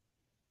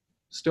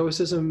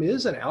Stoicism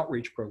is an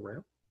outreach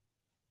program,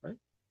 right?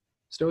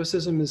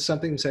 Stoicism is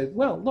something that says,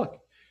 well, look,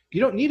 you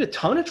don't need a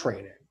ton of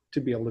training to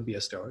be able to be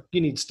a Stoic.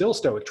 You need still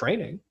Stoic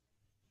training.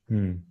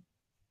 You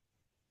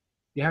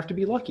have to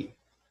be lucky.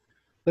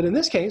 But in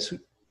this case,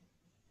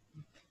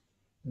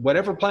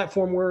 whatever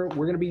platform we're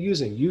going to be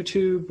using,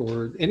 YouTube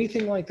or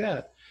anything like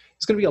that,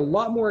 it's going to be a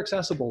lot more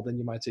accessible than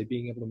you might say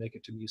being able to make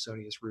it to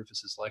Musonius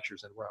Rufus's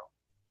lectures in Rome.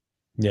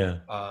 Yeah.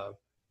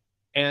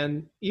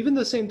 And even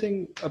the same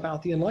thing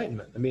about the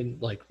Enlightenment. I mean,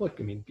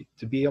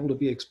 to be able to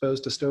be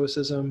exposed to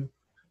Stoicism,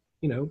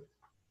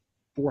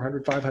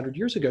 400, 500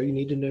 years ago, you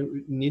need to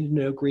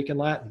know Greek and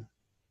Latin.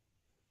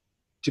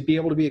 To be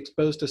able to be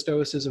exposed to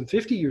Stoicism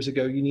 50 years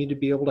ago, you need to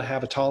be able to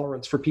have a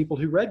tolerance for people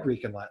who read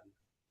Greek and Latin.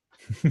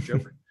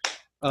 Joking.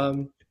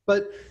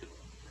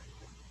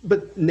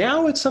 But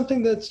now it's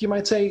something that's, you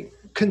might say,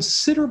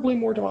 considerably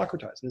more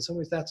democratized. In some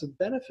ways, that's a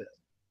benefit.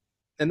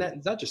 And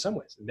that's not just some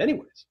ways, in many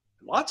ways,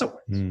 in lots of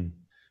ways.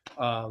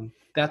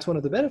 That's one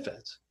of the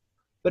benefits.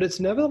 But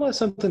it's nevertheless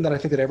something that I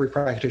think that every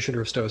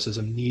practitioner of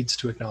Stoicism needs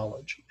to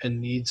acknowledge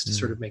and needs to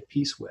sort of make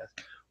peace with,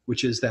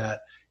 which is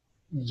that,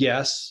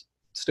 yes,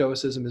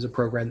 Stoicism is a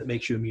program that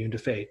makes you immune to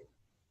fate,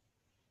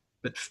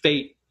 but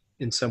fate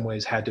in some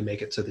ways had to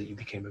make it so that you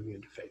became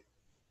immune to fate.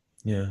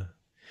 Yeah.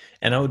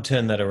 And I would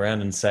turn that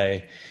around and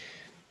say,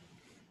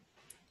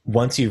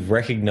 once you've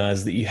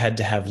recognized that you had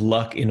to have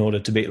luck in order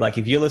to be, like,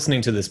 if you're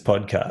listening to this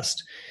podcast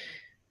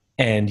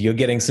and you're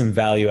getting some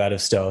value out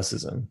of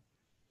Stoicism,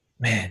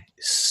 man,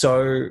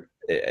 so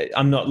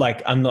I'm not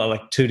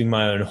like tooting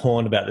my own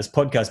horn about this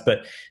podcast,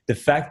 but the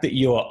fact that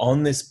you are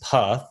on this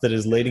path that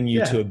is leading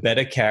you to a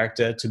better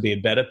character, to be a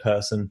better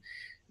person,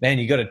 man,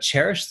 you got to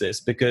cherish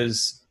this,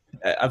 because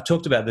I've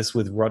talked about this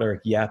with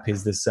Roderick Yap.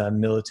 He's this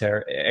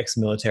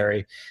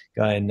ex-military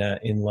guy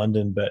in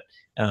London, but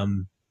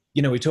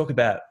we talk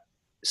about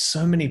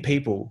so many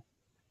people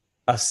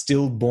are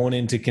still born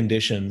into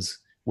conditions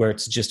where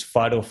it's just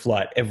fight or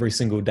flight every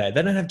single day.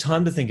 They don't have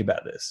time to think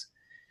about this.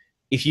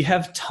 If you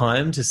have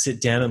time to sit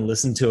down and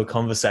listen to a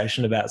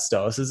conversation about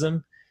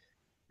Stoicism,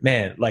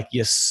 man, like,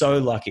 you're so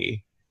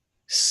lucky,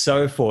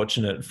 so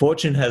fortunate.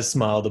 Fortune has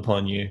smiled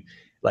upon you.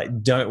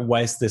 Like, don't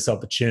waste this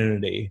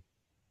opportunity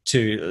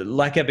to,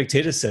 like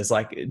Epictetus says,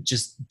 like,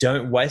 just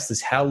don't waste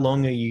this. How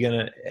long are you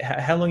gonna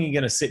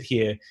sit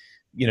here,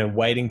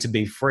 waiting to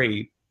be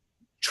free?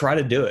 Try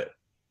to do it.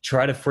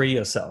 Try to free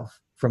yourself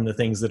from the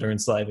things that are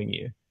enslaving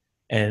you,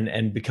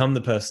 and become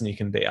the person you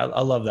can be.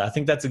 I love that. I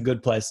think that's a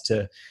good place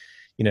to,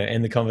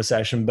 end the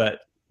conversation. But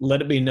let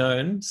it be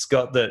known,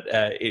 Scott, that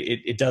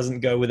it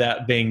doesn't go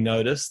without being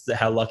noticed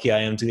how lucky I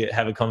am to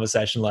have a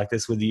conversation like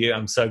this with you.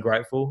 I'm so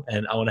grateful,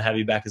 and I want to have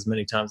you back as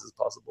many times as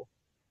possible.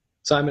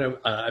 Simon,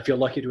 I feel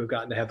lucky to have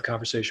gotten to have the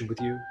conversation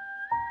with you.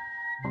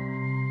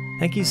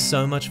 Thank you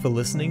so much for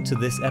listening to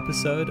this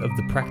episode of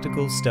the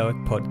Practical Stoic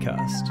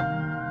Podcast.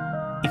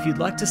 If you'd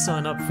like to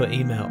sign up for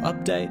email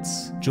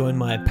updates, join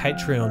my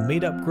Patreon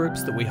meetup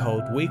groups that we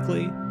hold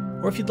weekly,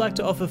 or if you'd like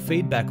to offer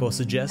feedback or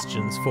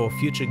suggestions for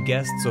future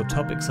guests or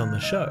topics on the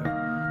show,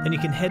 then you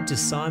can head to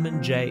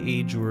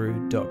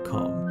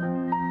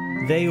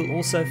simonjedrew.com. There you'll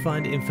also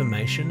find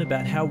information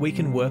about how we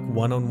can work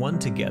one-on-one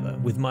together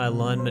with my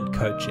alignment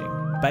coaching,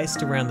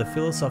 based around the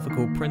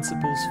philosophical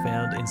principles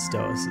found in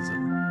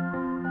Stoicism.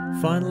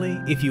 Finally,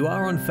 if you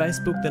are on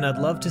Facebook, then I'd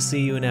love to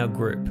see you in our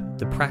group,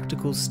 the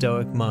Practical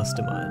Stoic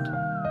Mastermind.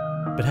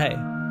 But hey,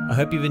 I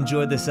hope you've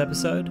enjoyed this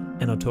episode,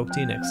 and I'll talk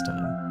to you next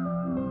time.